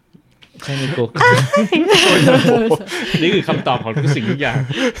กุ๊กใช่ไหมกุ๊กนี่คือคำตอบของทุกสิ่งทุกอย่าง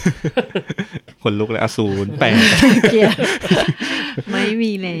คนลุกเลยอสูรแปลไม่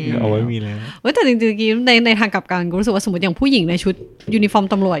มีแล้วเอาไว้มีแล้วแต่จริงๆในทางกลับกันรู้สึกว่าสมมติอย่างผู้หญิงในชุดยูนิฟอร์ม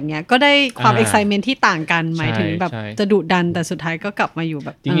ตำรวจเงี้ยก็ได้ความ excitement ที่ต่างกันหมายถึงแบบจะดุดันแต่สุดท้ายก็กลับมาอยู่แบ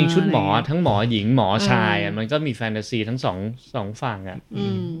บจริงๆชุดหมอทั้งหมอหญิงหมอชายมันก็มีแฟนตาซีทั้งสองฝั่งอ่ะ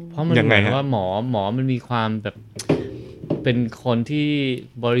เพราะมันเหมือนว่าหมอมันมีความแบบเป็นคนที่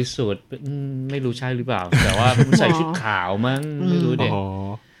บริสุทธิ์ไม่รู้ใช่หรือเปล่าแต่ว่าใส่ชุดขาวมั้งไม่รู้เด็ก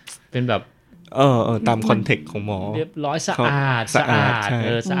เป็นแบบตามคอนเทกต์ของหมอเรียบร้อยสะอาดสะอ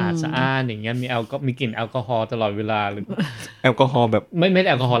าดอย่างเงี้ยมีกลิ่นแอลกอฮอล์ตลอดเวลาเลยแอลกอฮอล์แบบไม่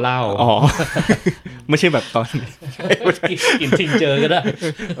แอลกอฮอล์เหล้าไม่ใช่แบบตอนกินทิ้งเจอก็ได้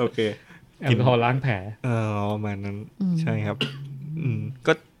โอเคแอลกอฮอล์ล้างแผลประมาณนั้นใช่ครับ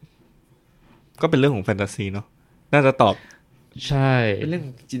ก็เป็นเรื่องของแฟนตาซีเนาะน่าจะตอบใช่เป็นเรื่อง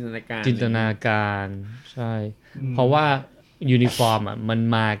จินตนาการใช่เพราะว่ายูนิฟอร์มมัน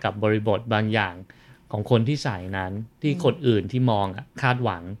มากับบริบทบางอย่างของคนที่ใส่นั้นที่คนอื่นที่มองคาดห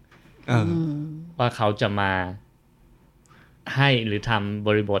วังว่าเขาจะมาให้หรือทำบ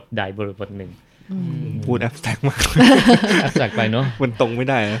ริบทใดบริบทหนึ่งพูดแอบแตกมากแอบแตกไปเนาะมันตรงไม่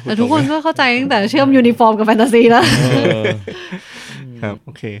ได้นะแต่ทุกคนก็เข้าใจตั้งแต่เชื่อมยูนิฟอร์มกับแฟนตาซีแล้วครับโอ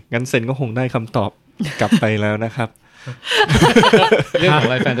เคงั้นเซนก็คงได้คำตอบกลับไปแล้วนะครับเรื่องของอ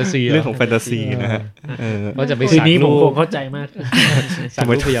ะไรแฟนตาซีเรื่องของแฟนตาซีนะฮะว่าจะไปสักนี้ผมคงเข้าใจมากสัก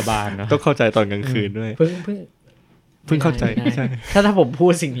รูปพยาบาลเนาะต้องเข้าใจตอนกลางคืนด้วยเพิ่งเข้าใจใช่ถ้าผมพู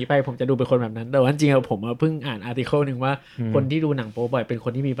ดสิ่งนี้ไปผมจะดูเป็นคนแบบนั้นแต่ว่าจริงๆผมเพิ่งอ่านอาร์ติเคิลนึงว่าคนที่ดูหนังโป๊บ่อยเป็นค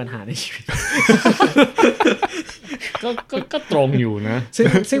นที่มีปัญหาในชีวิตก็ตรงอยู่นะ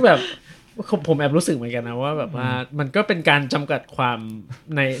ซึ่งแบบผมแอบรู้สึกเหมือนกันนะว่าแบบว่ามันก็เป็นการจำกัดความ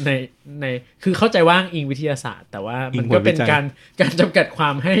ในคือเข้าใจว่าอิงวิทยาศาสตร์แต่ว่ามันก็เป็นการจำกัดควา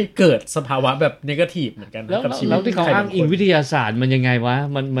มให้เกิดสภาวะแบบเนกาทีฟเหมือนกันกับชีวิตแล้วที่เขาอ้างอิงวิทยาศาสตร์มันยังไงวะ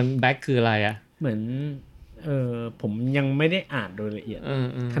มันแบ็คคืออะไรอ่ะเหมือนผมยังไม่ได้อ่านโดยละเอียด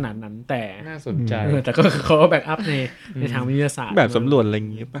ขนาดนั้นแต่น่าสนใจแต่ก็เขาก็แบ็กอัพในทางวิทยาศาสตร์แบบสำรวจอะไรอย่า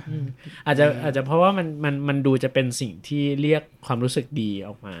งเงี้ยป่ะอาจจะเพราะว่ามันดูจะเป็นสิ่งที่เรียกความรู้สึกดี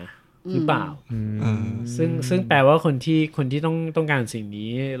ออกมาหรือเปล่าซึ่งแปลว่าคนที่ต้องการสิ่งนี้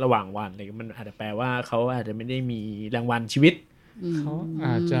ระหว่างวันอะไรมันอาจจะแปลว่าเขาอาจจะไม่ได้มีรางวัลชีวิตเขาอ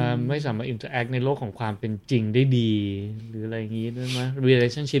าจจะไม่สามารถ interact ในโลกของความเป็นจริงได้ดีหรืออะไรอย่างนี้ด้วยมั้ย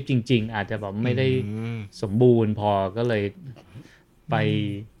relationship จริงๆอาจจะแบบไม่ได้สมบูรณ์พอก็เลยไป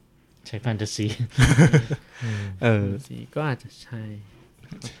ใช้แฟนตาซีก็อาจจะใช่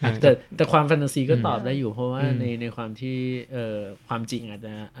แต่ความแฟนตาซีก็ตอบได้อยู่เพราะว่าในความที่ความจริง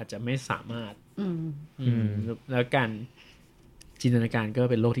อาจจะไม่สามารถแล้ว จินตนาการก็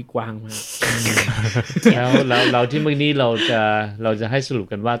เป็นโลกที่กว้างมาก แล้วที่เมื่อนี้เราจะให้สรุป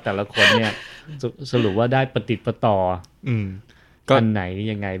กันว่าแต่ละคนเนี่ยสรุปว่าได้ปฏิปต่อก็อันไหน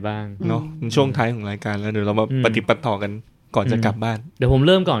ยังไงบ้างเนาะช่วงท้ายของรายการแล้วเดี๋ยวเรามาปฏิปต่อกันก่อนจะกลับบ้านเดี๋ยวผมเ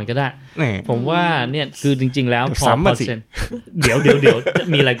ริ่มก่อนก็ได้ผมว่าเนี่ยคือจริงๆแล้วพอเดี๋ยว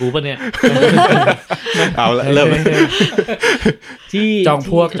มีอะไรกูป่ะเนี่ยเอาละเริ่มที่จอง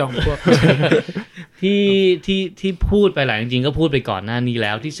พวกที่พูดไปหลายจริงๆก็พูดไปก่อนหน้านี้แ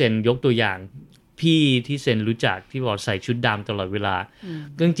ล้วที่เซนยกตัวอย่างพี่ที่เซนรู้จักที่บอกใส่ชุดดำตลอดเวลา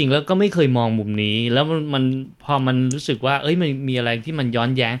จริงๆแล้วก็ไม่เคยมองมุมนี้แล้วมันพอมันรู้สึกว่ามันมีอะไรที่มันย้อน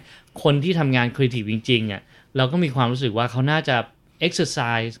แย้งคนที่ทำงานครีเอทีฟจริงๆอ่ะเราก็มีความรู้สึกว่าเขาน่าจะ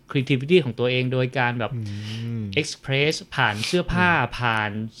exercise creativity ของตัวเองโดยการแบบ express ผ่านเสื้อผ้าผ่า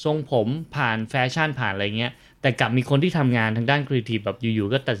นทรงผมผ่านแฟชั่นผ่านอะไรเงี้ยแต่กลับมีคนที่ทำงานทางด้านครีเอทีฟแบบอยู่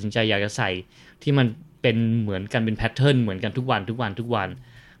ๆก็ตัดสินใจอยากจะใส่ที่มันเป็นเหมือนกันเป็นแพทเทิร์นเหมือนกันทุกวัน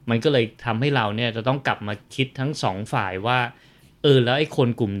มันก็เลยทำให้เราเนี่ยจะต้องกลับมาคิดทั้งสองฝ่ายว่าแล้วไอ้คน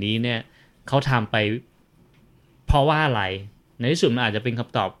กลุ่มนี้เนี่ยเขาทำไปเพราะว่าอะไรในที่สุดมันอาจจะเป็นค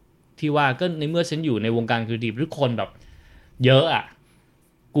ำตอบที่ว่าก็ในเมื่อฉันอยู่ในวงการครีเอทีฟทุกคนแบบเยอะอ่ะ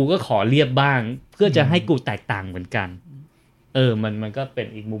กูก็ขอเรียบบ้างเพื่อจะให้กูแตกต่างเหมือนกันมันก็เป็น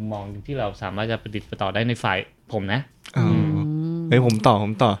อีกมุมมองที่เราสามารถจะประดิษฐ์ต่อได้ในฝ่ายผมนะผมต่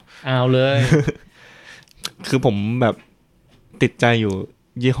อเอาเลย คือผมแบบติดใจอยู่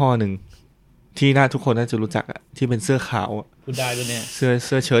ยี่ห้อหนึ่งที่ทุกคนน่าจะรู้จักอ่ะที่เป็นเสื้อขาวพูดได้ด้วยเนี่ยเ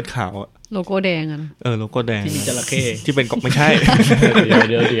สื้อเชิ้ตขาวโลโก้แดงอ่ะโลโก้แดงที่มีจระเข้ที่เป็นไม่ใช่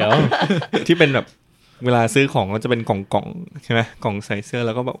เดี๋ยวที่เป็นแบบเวลาซื้อของก็จะเป็นกล่องใช่ไหมกล่องใส่เสื้อแ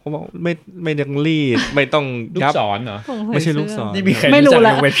ล้วก็บอกไม่ต้องรีดไม่ต้องยับลูกศรเหรอไม่ใช่ลูกศรนี่มีใครไม่รู้แ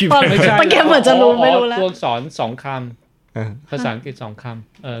ล้วไม่ใช่เมื่อกี้เหมือนจะรู้ไม่รู้แล้วตัวอักษร2 คำภาษาอังกฤษ2 ค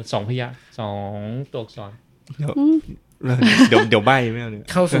ำ2 พยางค์2 ตัวอักษรเดี๋ยวใบไม่เอาเนี่ย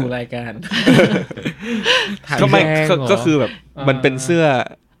เข้าสู่รายการก็คือแบบมันเป็นเสื้อ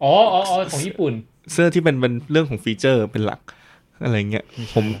ของญี่ปุ่นเสื้อที่เป็นเรื่องของฟีเจอร์เป็นหลักอะไรเงี้ย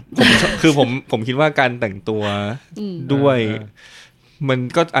ผมคิดว่าการแต่งตัวด้วยมัน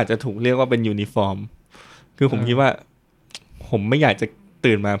ก็อาจจะถูกเรียกว่าเป็นยูนิฟอร์มคือผมคิดว่าผมไม่อยากจะ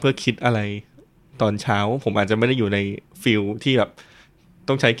ตื่นมาเพื่อคิดอะไรตอนเช้าผมอาจจะไม่ได้อยู่ในฟิลที่แบบ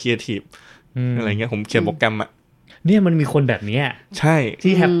ต้องใช้ครีเอทีฟอะไรเงี้ยผมเขียนโปรแกรมอะเนี่ยมันมีคนแบบนี้ใช่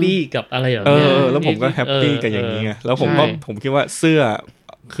ที่แฮปปี้กับอะไรแบบนี้แล้วผมก็แฮปปี้กับอย่างนี้ไงแล้วผมคิดว่าเสื้อ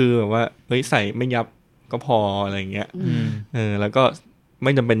คือแบบว่าใส่ไม่ยับก็พออะไรเงี้ยแล้วก็ไ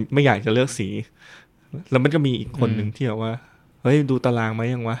ม่จำเป็นไม่อยากจะเลือกสีแล้วมันก็มีอีกคนหนึ่งที่แบบว่าดูตารางไหม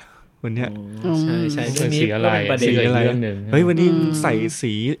ยังวะวันเนี้ยใช่สีอะไรสีอะไรวันนี้ใส่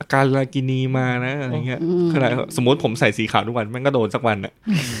สีการลากินีมานะอะไรเงี้ยขนาดสมมติผมใส่สีขาวทุกวันมันก็โดนสักวันอะ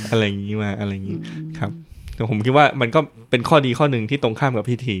อะไรอย่างนี้มาอะไรอย่างนี้ครับแต่ผมคิดว่ามันก็เป็นข้อดีข้อหนึ่งที่ตรงข้ามกับ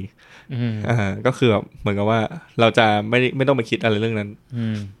พิธีก็คือแบบเหมือนกับว่าเราจะไม่ต้องไปคิดอะไรเรื่องนั้น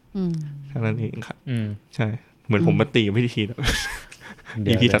เท่านั้นเองครับใช่เหมือนผมมาตีกับพิธี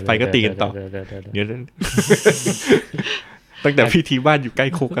EP ถัดไปก็ตีกันต่อเดี๋ยวตั้งแต่พิธีบ้านอยู่ใกล้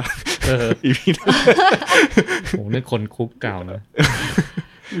คุกอะEP ผมเป็นคนคุกเก่านะ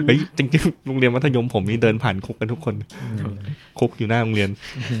จริงๆโรงเรียนมัธยมผมนี่เดินผ่านคุกกันทุกคนคุกอยู่หน้าโรงเรียน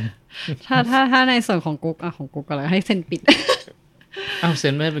ถ้าในส่วนของกุ๊กของกุ๊กอะไรให้เซ็นปิดเซ็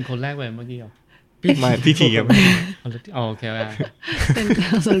นไม่เป็นคนแรกไปเมื่อกี้หรอไม่พิธีครับโอเคว่า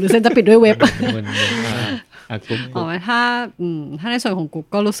หรือเซ็นจะปิดด้วยเว็บถ้าในส่วนของกุ๊ก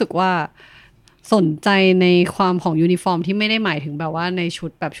ก็รู้สึกว่าสนใจในความของยูนิฟอร์มที่ไม่ได้หมายถึงแบบว่าในชุ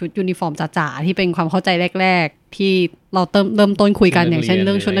ดแบบชุดยูนิฟอร์มจ๋าๆที่เป็นความเข้าใจแรกๆที่เราเริ่มต้นคุยกันอย่างเช่นเ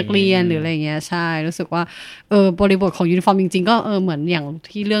รื่องชุดนักเรียนหรืออะไรเงี้ยใช่รู้สึกว่าบริบทของยูนิฟอร์มจริงๆก็เหมือนอย่าง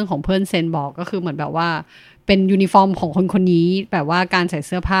ที่เรื่องของเพื่อนเซนบอกก็คือเหมือนแบบว่าเป็นยูนิฟอร์มของคนนี้แบบว่าการใส่เ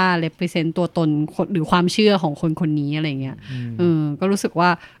สื้อผ้าrepresentตัวตนหรือความเชื่อของคนนี้อะไรเงี้ยก็รู้สึกว่า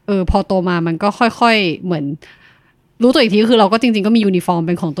พอโตมามันก็ค่อยๆเหมือนรู้ตัวอีกทีคือเราก็จริงๆก็มียูนิฟอร์มเ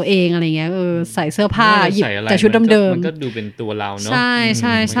ป็นของตัวเองอะไรเงี้ยใส่เสื้อผ้าหยิบแต่ชุดเดิมๆมันก็ดูเป็นตัวเราเนาะใช่ใ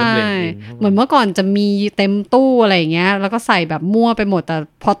ช่ใช่เหมือนเมื่อก่อนจะมีเต็มตู้อะไรเงี้ยแล้วก็ใส่แบบมั่วไปหมดแต่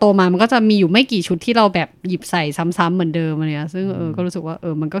พอโตมามันก็จะมีอยู่ไม่กี่ชุดที่เราแบบหยิบใส่ซ้ำๆเหมือนเดิมอะไรเงี้ยซึ่งก็รู้สึกว่า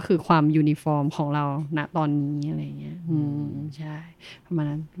มันก็คือความยูนิฟอร์มของเราณตอนนี้อะไรเงี้ยใช่ประมาณ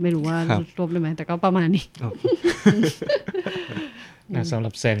นั้นไม่รู้ว่ารวบได้ไหมแต่ก็ประมาณนี้สำห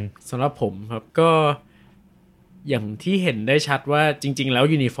รับเซนสำหรับผมครับก็อย่างที่เห็นได้ชัดว่าจริงๆแล้ว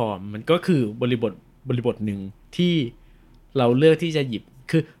ยูนิฟอร์มมันก็คือบริบทหนึ่งที่เราเลือกที่จะหยิบ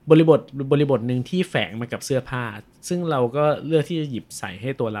คือบริบทหนึ่งที่แฝงมากับเสื้อผ้าซึ่งเราก็เลือกที่จะหยิบใส่ให้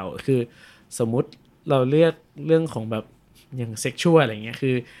ตัวเราคือสมมุติเราเลือกเรื่องของแบบ อย่างเซ็กชวลอะไรเงี้ยคื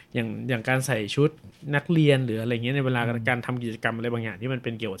ออย่างการใส่ชุดนักเรียนหรืออะไรเงี้ยในเวลาการทำกิจกรรมอะไรบางอย่างที่มันเป็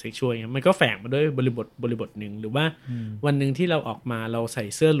นเกี่ยวกับเซ็กชวลเงี้ยมันก็แฝงมาด้วยบริบทหนึ่งหรือว่าวันหนึ่งที่เราออกมาเราใส่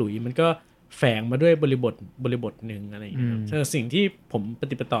เสื้อหลุยมันก็แฝงมาด้วยบริบทหนึ่งอะไรอย่างเงี้ยสิ่งที่ผมป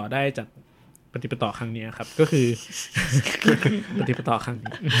ฏิปต่อได้จากปฏิปต่อครั้งนี้ครับก็คือ ปฏิปต่อครั้ง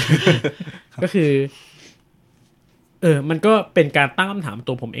นี้ ก็คือมันก็เป็นการตั้งคำถาม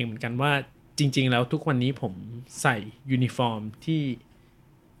ตัวผมเองเหมือนกันว่าจริงๆแล้วทุกวันนี้ผมใส่ยูนิฟอร์มที่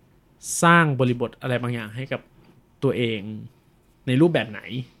สร้างบริบทอะไรบางอย่างให้กับตัวเองในรูปแบบไหน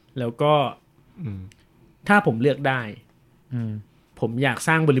แล้วก็ถ้าผมเลือกได้ผมอยากส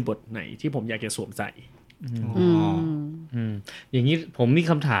ร้างบริบทไหนที่ผมอยากจะสวมใส่อย่างนี้ผมมี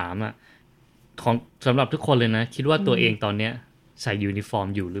คำถามของสำหรับทุกคนเลยนะคิดว่าตัวเองตอนเนี้ยใส่ยูนิฟอร์ม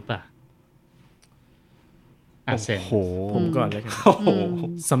อยู่หรือเปล่าผมก่อนเลยครับ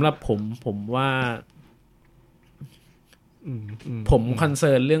สำหรับผมว่าผมคอนเ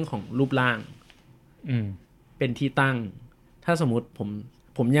ซิร์นเรื่องของรูปร่างเป็นที่ตั้งถ้าสมมุติ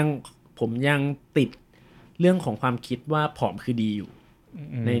ผมยังติดเรื่องของความคิดว่าผอมคือดีอยู่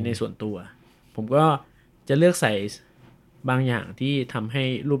ในส่วนตัวผมก็จะเลือกใส่บางอย่างที่ทำให้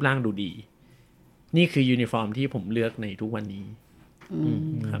รูปร่างดูดีนี่คือยูนิฟอร์มที่ผมเลือกในทุกวันนี้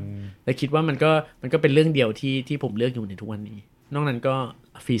ครับแต่คิดว่ามันก็เป็นเรื่องเดียวที่ผมเลือกอยู่ในทุกวันนี้นอกนั้นก็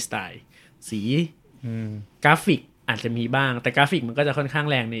ฟรีสไตล์สีกราฟิกอาจจะมีบ้างแต่กราฟิกมันก็จะค่อนข้าง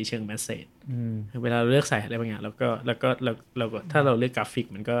แรงในเชิงแมสเสจเวลาเราเลือกใส่อะไรบางอย่างแล้วก็ถ้าเราเลือกกราฟิก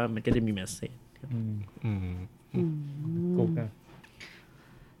มันก็จะมีแมสเสจ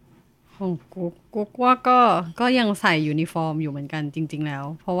ของกุ๊กว่าก็ยังใส่ยูนิฟอร์มอยู่เหมือนกันจริงๆแล้ว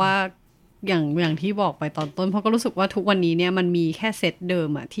เพราะว่าอย่างที่บอกไปตอนต้นเพราะก็รู้สึกว่าทุกวันนี้เนี่ยมันมีแค่เซตเดิม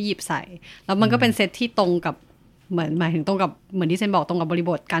อะที่หยิบใส่แล้วมันก็เป็นเซตที่ตรงกับเหมือนหมายถึงตรงกับเหมือนที่เซนบอกตรงกับบริ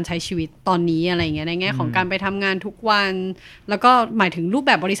บทการใช้ชีวิตตอนนี้อะไรเงี้ยในแง่ของการไปทำงานทุกวันแล้วก็หมายถึงรูปแ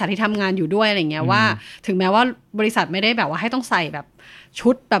บบบริษัทที่ทำงานอยู่ด้วยอะไรเงี้ยว่าถึงแม้ว่าบริษัทไม่ได้แบบว่าให้ต้องใส่แบบชุ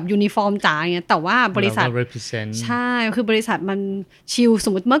ดแบบยูนิฟอร์มจ๋าอย่างเงี้ยแต่ว่าบริษัทใช่คือบริษัทมันชิลส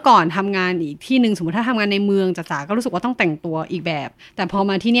มมติเมื่อก่อนทำงานอีกที่นึงสมมติถ้าทำงานในเมืองจ๋าๆก็รู้สึกว่าต้องแต่งตัวอีกแบบแต่พอ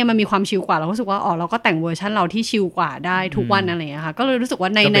มาที่เนี่ยมันมีความชิลกว่าเรารู้สึกว่าเราก็แต่งเวอร์ชันเราที่ชิลกว่าได้ทุกวันอะไรอย่างเงี้ยค่ะก็เลยรู้สึกว่า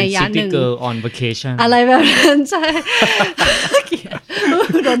ในยะนึง City Girl on Vacation อะไรแบบนั้นใช่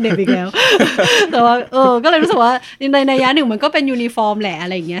โดนเด็บอีกแล้วแต่ว่าก็เลยรู้สึกว่าในยะหนึ่งมันก็เป็นยูนิฟอร์มแหละอะ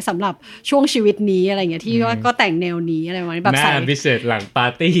ไรอย่างเงี้ยสำหรับช่วงชีวิตนี้อะไรอย่างเงี้ยที่ว่าก็แต่งแนวนี้อะไรประมาณนี้แบบใส่หน้าพิเศษหลังปา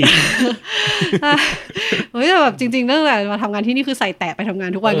ร์ตี้เฮ้ยแต่แบบจริงๆตั้งแต่มาทำงานที่นี่คือใส่แตะไปทำงา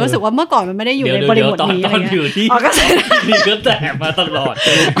นทุกวันก็รู้สึกว่าเมื่อก่อนมันไม่ได้อยู่ในบริบทนี้อะไรเงี้ยก็ใส่นี่ก็แตะมาตลอด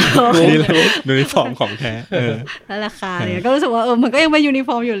ยูนิฟอร์มของแท้แล้วราคาเนี่ยก็รู้สึกว่ามันก็ยังเป็นยูนิฟ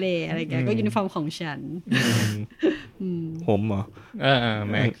อร์มอยู่เลยอะไรเงี้ยก็ยูนิฟอร์มของฉันผมเหรอ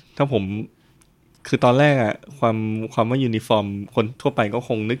แม็กถ้าผมคือตอนแรกอะความว่ายูนิฟอร์มคนทั่วไปก็ค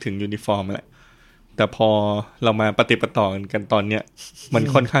งนึกถึงยูนิฟอร์มแหละแต่พอเรามาปฏิปต่อกันตอนเนี้ยมัน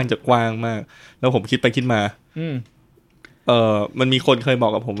ค่อนข้างจะกว้างมากแล้วผมคิดไปคิดมามันมีคนเคยบอ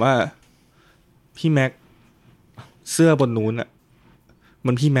กกับผมว่าพี่แม็กเสื้อบนนู้นอะ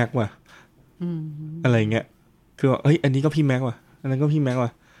มันพี่แม็กว่ะอะไรเงี้ยคือว่าเอ้ยอันนี้ก็พี่แม็กว่ะอันนั้นก็พี่แม็กว่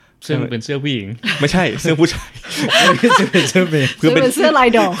ะซึ่งเป็นเสื้อผู้หญิงไม่ใช่เสื้อผู้ชายเป็นเสื้อเมย์คือเป็นเสื้อลาย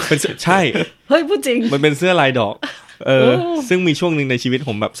ดอกใช่เฮ้ยพูดจริงมันเป็นเสื้อลายดอกซึ่งมีช่วงนึงในชีวิตผ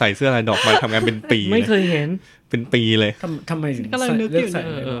มแบบใส่เสื้อลายดอกมาทำงานเป็นปีไม่เคยเห็นเป็นปีเลยทำไมถึงเลือกใส่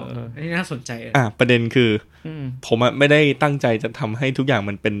อันนี้น่าสนใจประเด็นคือผมไม่ได้ตั้งใจจะทำให้ทุกอย่าง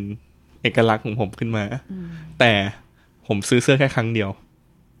มันเป็นเอกลักษณ์ของผมขึ้นมาแต่ผมซื้อเสื้อแค่ครั้งเดียว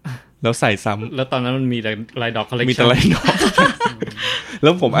แล้วใส่ซ้ำแล้วตอนนั้นมันมีแต่ลายดอกคอลเลคชั่นมีแต่ลายดอกแล้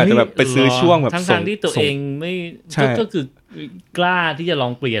วผมอาจจะแบบไปซื้อช่วงแบบทั้งที่ตัวเองไม่ก็คือกล้าที่จะลอ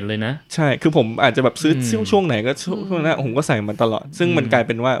งเปลี่ยนเลยนะใช่คือผมอาจจะแบบซื้อช่วงไหนก็ช่วงนั้นผมก็ใส่มันตลอดซึ่งมันกลายเ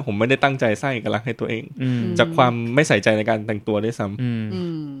ป็นว่าผมไม่ได้ตั้งใจสร้างเอกลักษณ์ให้ตัวเองจากความไม่ใส่ใจในการแต่งตัวด้วยซ้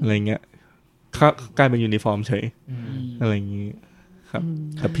ำอะไรเงี้ยกลายเป็นยูนิฟอร์มเฉยอะไรอย่างงี้ครับ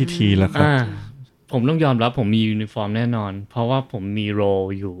แล้วพิธีแล้วครับผมต้องยอมรับผมมียูนิฟอร์มแน่นอนเพราะว่าผมมีโร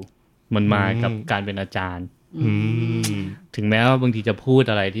อยู่มันมากับการเป็นอาจารย์ถึงแม้ว่าบางทีจะพูด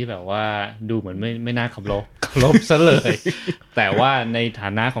อะไรที่แบบว่าดูเหมือนไม่น่าเคารพซะเลย แต่ว่าในฐา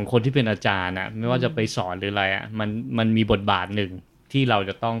นะของคนที่เป็นอาจารย์ไม่ว่าจะไปสอนหรืออะไรมันมีบทบาทหนึ่งที่เรา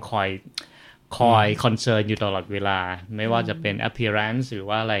จะต้องคอยคอนเซิร์นอยู่ตลอดเวลาไม่ว่าจะเป็น appearance หรือ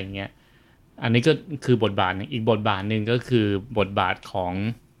ว่าอะไรเงี้ยอันนี้ก็คือบทบาทนึงอีกบทบาทนึงก็คือบทบาทของ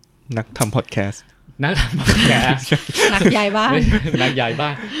นักทำพอดแคสต์นักย้ายบ้านนักย้ายบ้า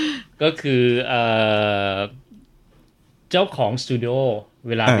นก็คือเจ้าของสตูดิโอเ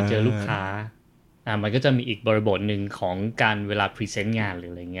วลาไปเจอลูกค้ามันก็จะมีอีกบริบทหนึ่งของการเวลาพรีเซนต์งานหรือ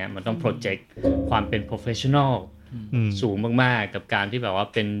อะไรเงี้ยมันต้องโปรเจกต์ความเป็น professional สูงมากๆกับการที่แบบว่า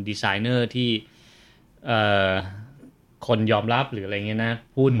เป็นดีไซเนอร์ที่คนยอมรับหรืออะไรเงี้ยนะ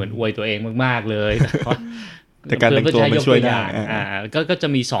พูดเหมือนอวยตัวเองมากๆเลยแต่การแต่งตัวมันช่วยได้ก็จะ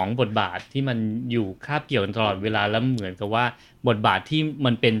มี2บทบาทที่มันอยู่คาบเกี่ยวกันตลอดเวลาแล้วเหมือนกับว่าบทบาทที่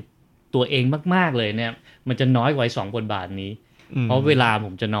มันเป็นตัวเองมากๆเลยเนี่ยมันจะน้อยกว่า2บทบาทนี้เพราะเวลาผ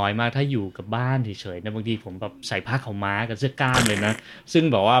มจะน้อยมากถ้าอยู่กับบ้านเฉยๆนะบางทีผมแบบใส่ผ้าขาวม้ากับเสื้อกล้ามเลยนะซึ่ง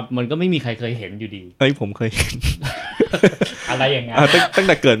แบบว่ามันก็ไม่มีใครเคยเห็นอยู่ดีผมเคยเห็น อะไรอย่างเงี้ยตั้งแ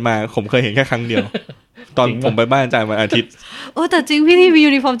ต่เกิดมาผมเคยเห็นแค่ครั้งเดียวตอนผมไปบ้านอาจารย์วันอาทิตย์แต่จริงพี่ทีมี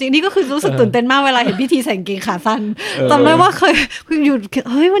ยูนิฟอร์มจริงนี่ก็คือรู้สึกตื่นเต้นมากเวลาเห็นพี่ทีใส่กางเกงขาสั้นจำได้ว่าเคยอยู่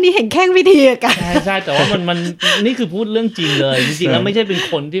เฮ้ยวันนี้เห็นแข้งพี่ทีกันใช่แต่ว่ามันนี่คือพูดเรื่องจริงเลยจริงๆแล้วไม่ใช่เป็น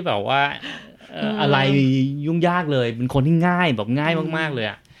คนที่แบบว่าอะไรยุ่งยากเลยเป็นคนที่ง่ายแบบง่ายมากๆเลย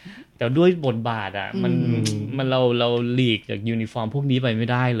อ่ะแต่ด้วยบทบาทอ่ะมันเราหลีกจากยูนิฟอร์มพวกนี้ไปไม่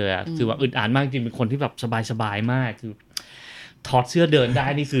ได้เลยอ่ะคือว่าอึดอัดมากจริงเป็นคนที่แบบสบายๆมากคือถอดเสื้อเดินได้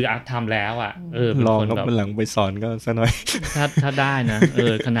นี่คือทำแล้วอ่ะลองก็เป็นหลังไปสอนก็ซะหน่อยถ้าได้นะ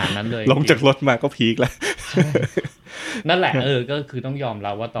ขนาดนั้นเลยลงจากรถมาก็พีคแล้วนั่นแหละก็คือต้องยอม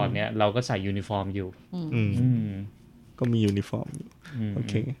รับว่าตอนเนี้ยเราก็ใส่ยูนิฟอร์มอยู่ก็มียูนิฟอร์มอยู่โอ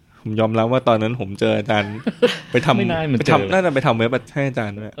เคผมยอมรับว่าตอนนั้นผมเจออาจารย์ไปทำน่าจะไปทำเว็บให้อาจาร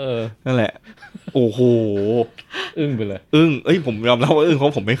ย์ด้วยนั่นแหละโอ้โหอึ้งไปเลยผมยอมรับว่าอึ้งเพรา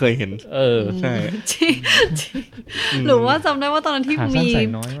ะผมไม่เคยเห็นใช่หรือว่าจำได้ว่าตอนนั้นที่มี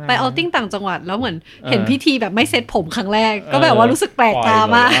ไปเอาติ้งต่างจังหวัดแล้วเหมือนเห็นพิธีแบบไม่เซ็ตผมครั้งแรกก็แบบว่ารู้สึกแปลกตา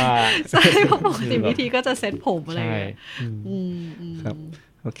มากใช่เพราะปกติพิธีก็จะเซ็ตผมอะไรอย่างเงี้ยครับ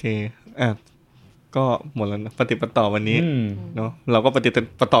โอเคก็หมดแล้วนะปฏิปต่อวันนี้เนาะเราก็ปฏิ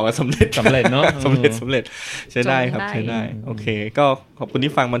ปต่อกันสำเร็จเนาะสำเร็จใช้ได้ครับใช้ได้โอเคก็ขอบคุณ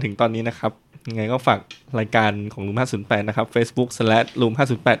ที่ฟังมาถึงตอนนี้นะครับยังไงก็ฝากรายการของRoom 508นะครับ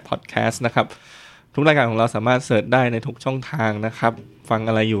Facebook/Room508 Podcast นะครับทุกรายการของเราสามารถเสิร์ชได้ในทุกช่องทางนะครับฟัง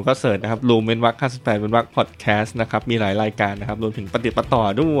อะไรอยู่ก็เสิร์ชนะครับ Room 508 Podcast นะครับมีหลายรายการนะครับรวมถึงปฏิปต่อ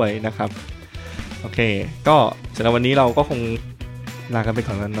ด้วยนะครับโอเคก็สำหรับวันนี้เราก็คงลากันไป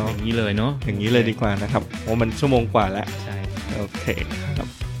ก่อนแล้วเนาะอย่างนี้เลยเนาะอย่างนี้เลยดีกว่านะครับเพราะมันชั่วโมงกว่าแล้วใช่โอเคครับ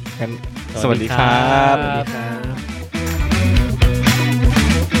งั้นสวัสดีครับ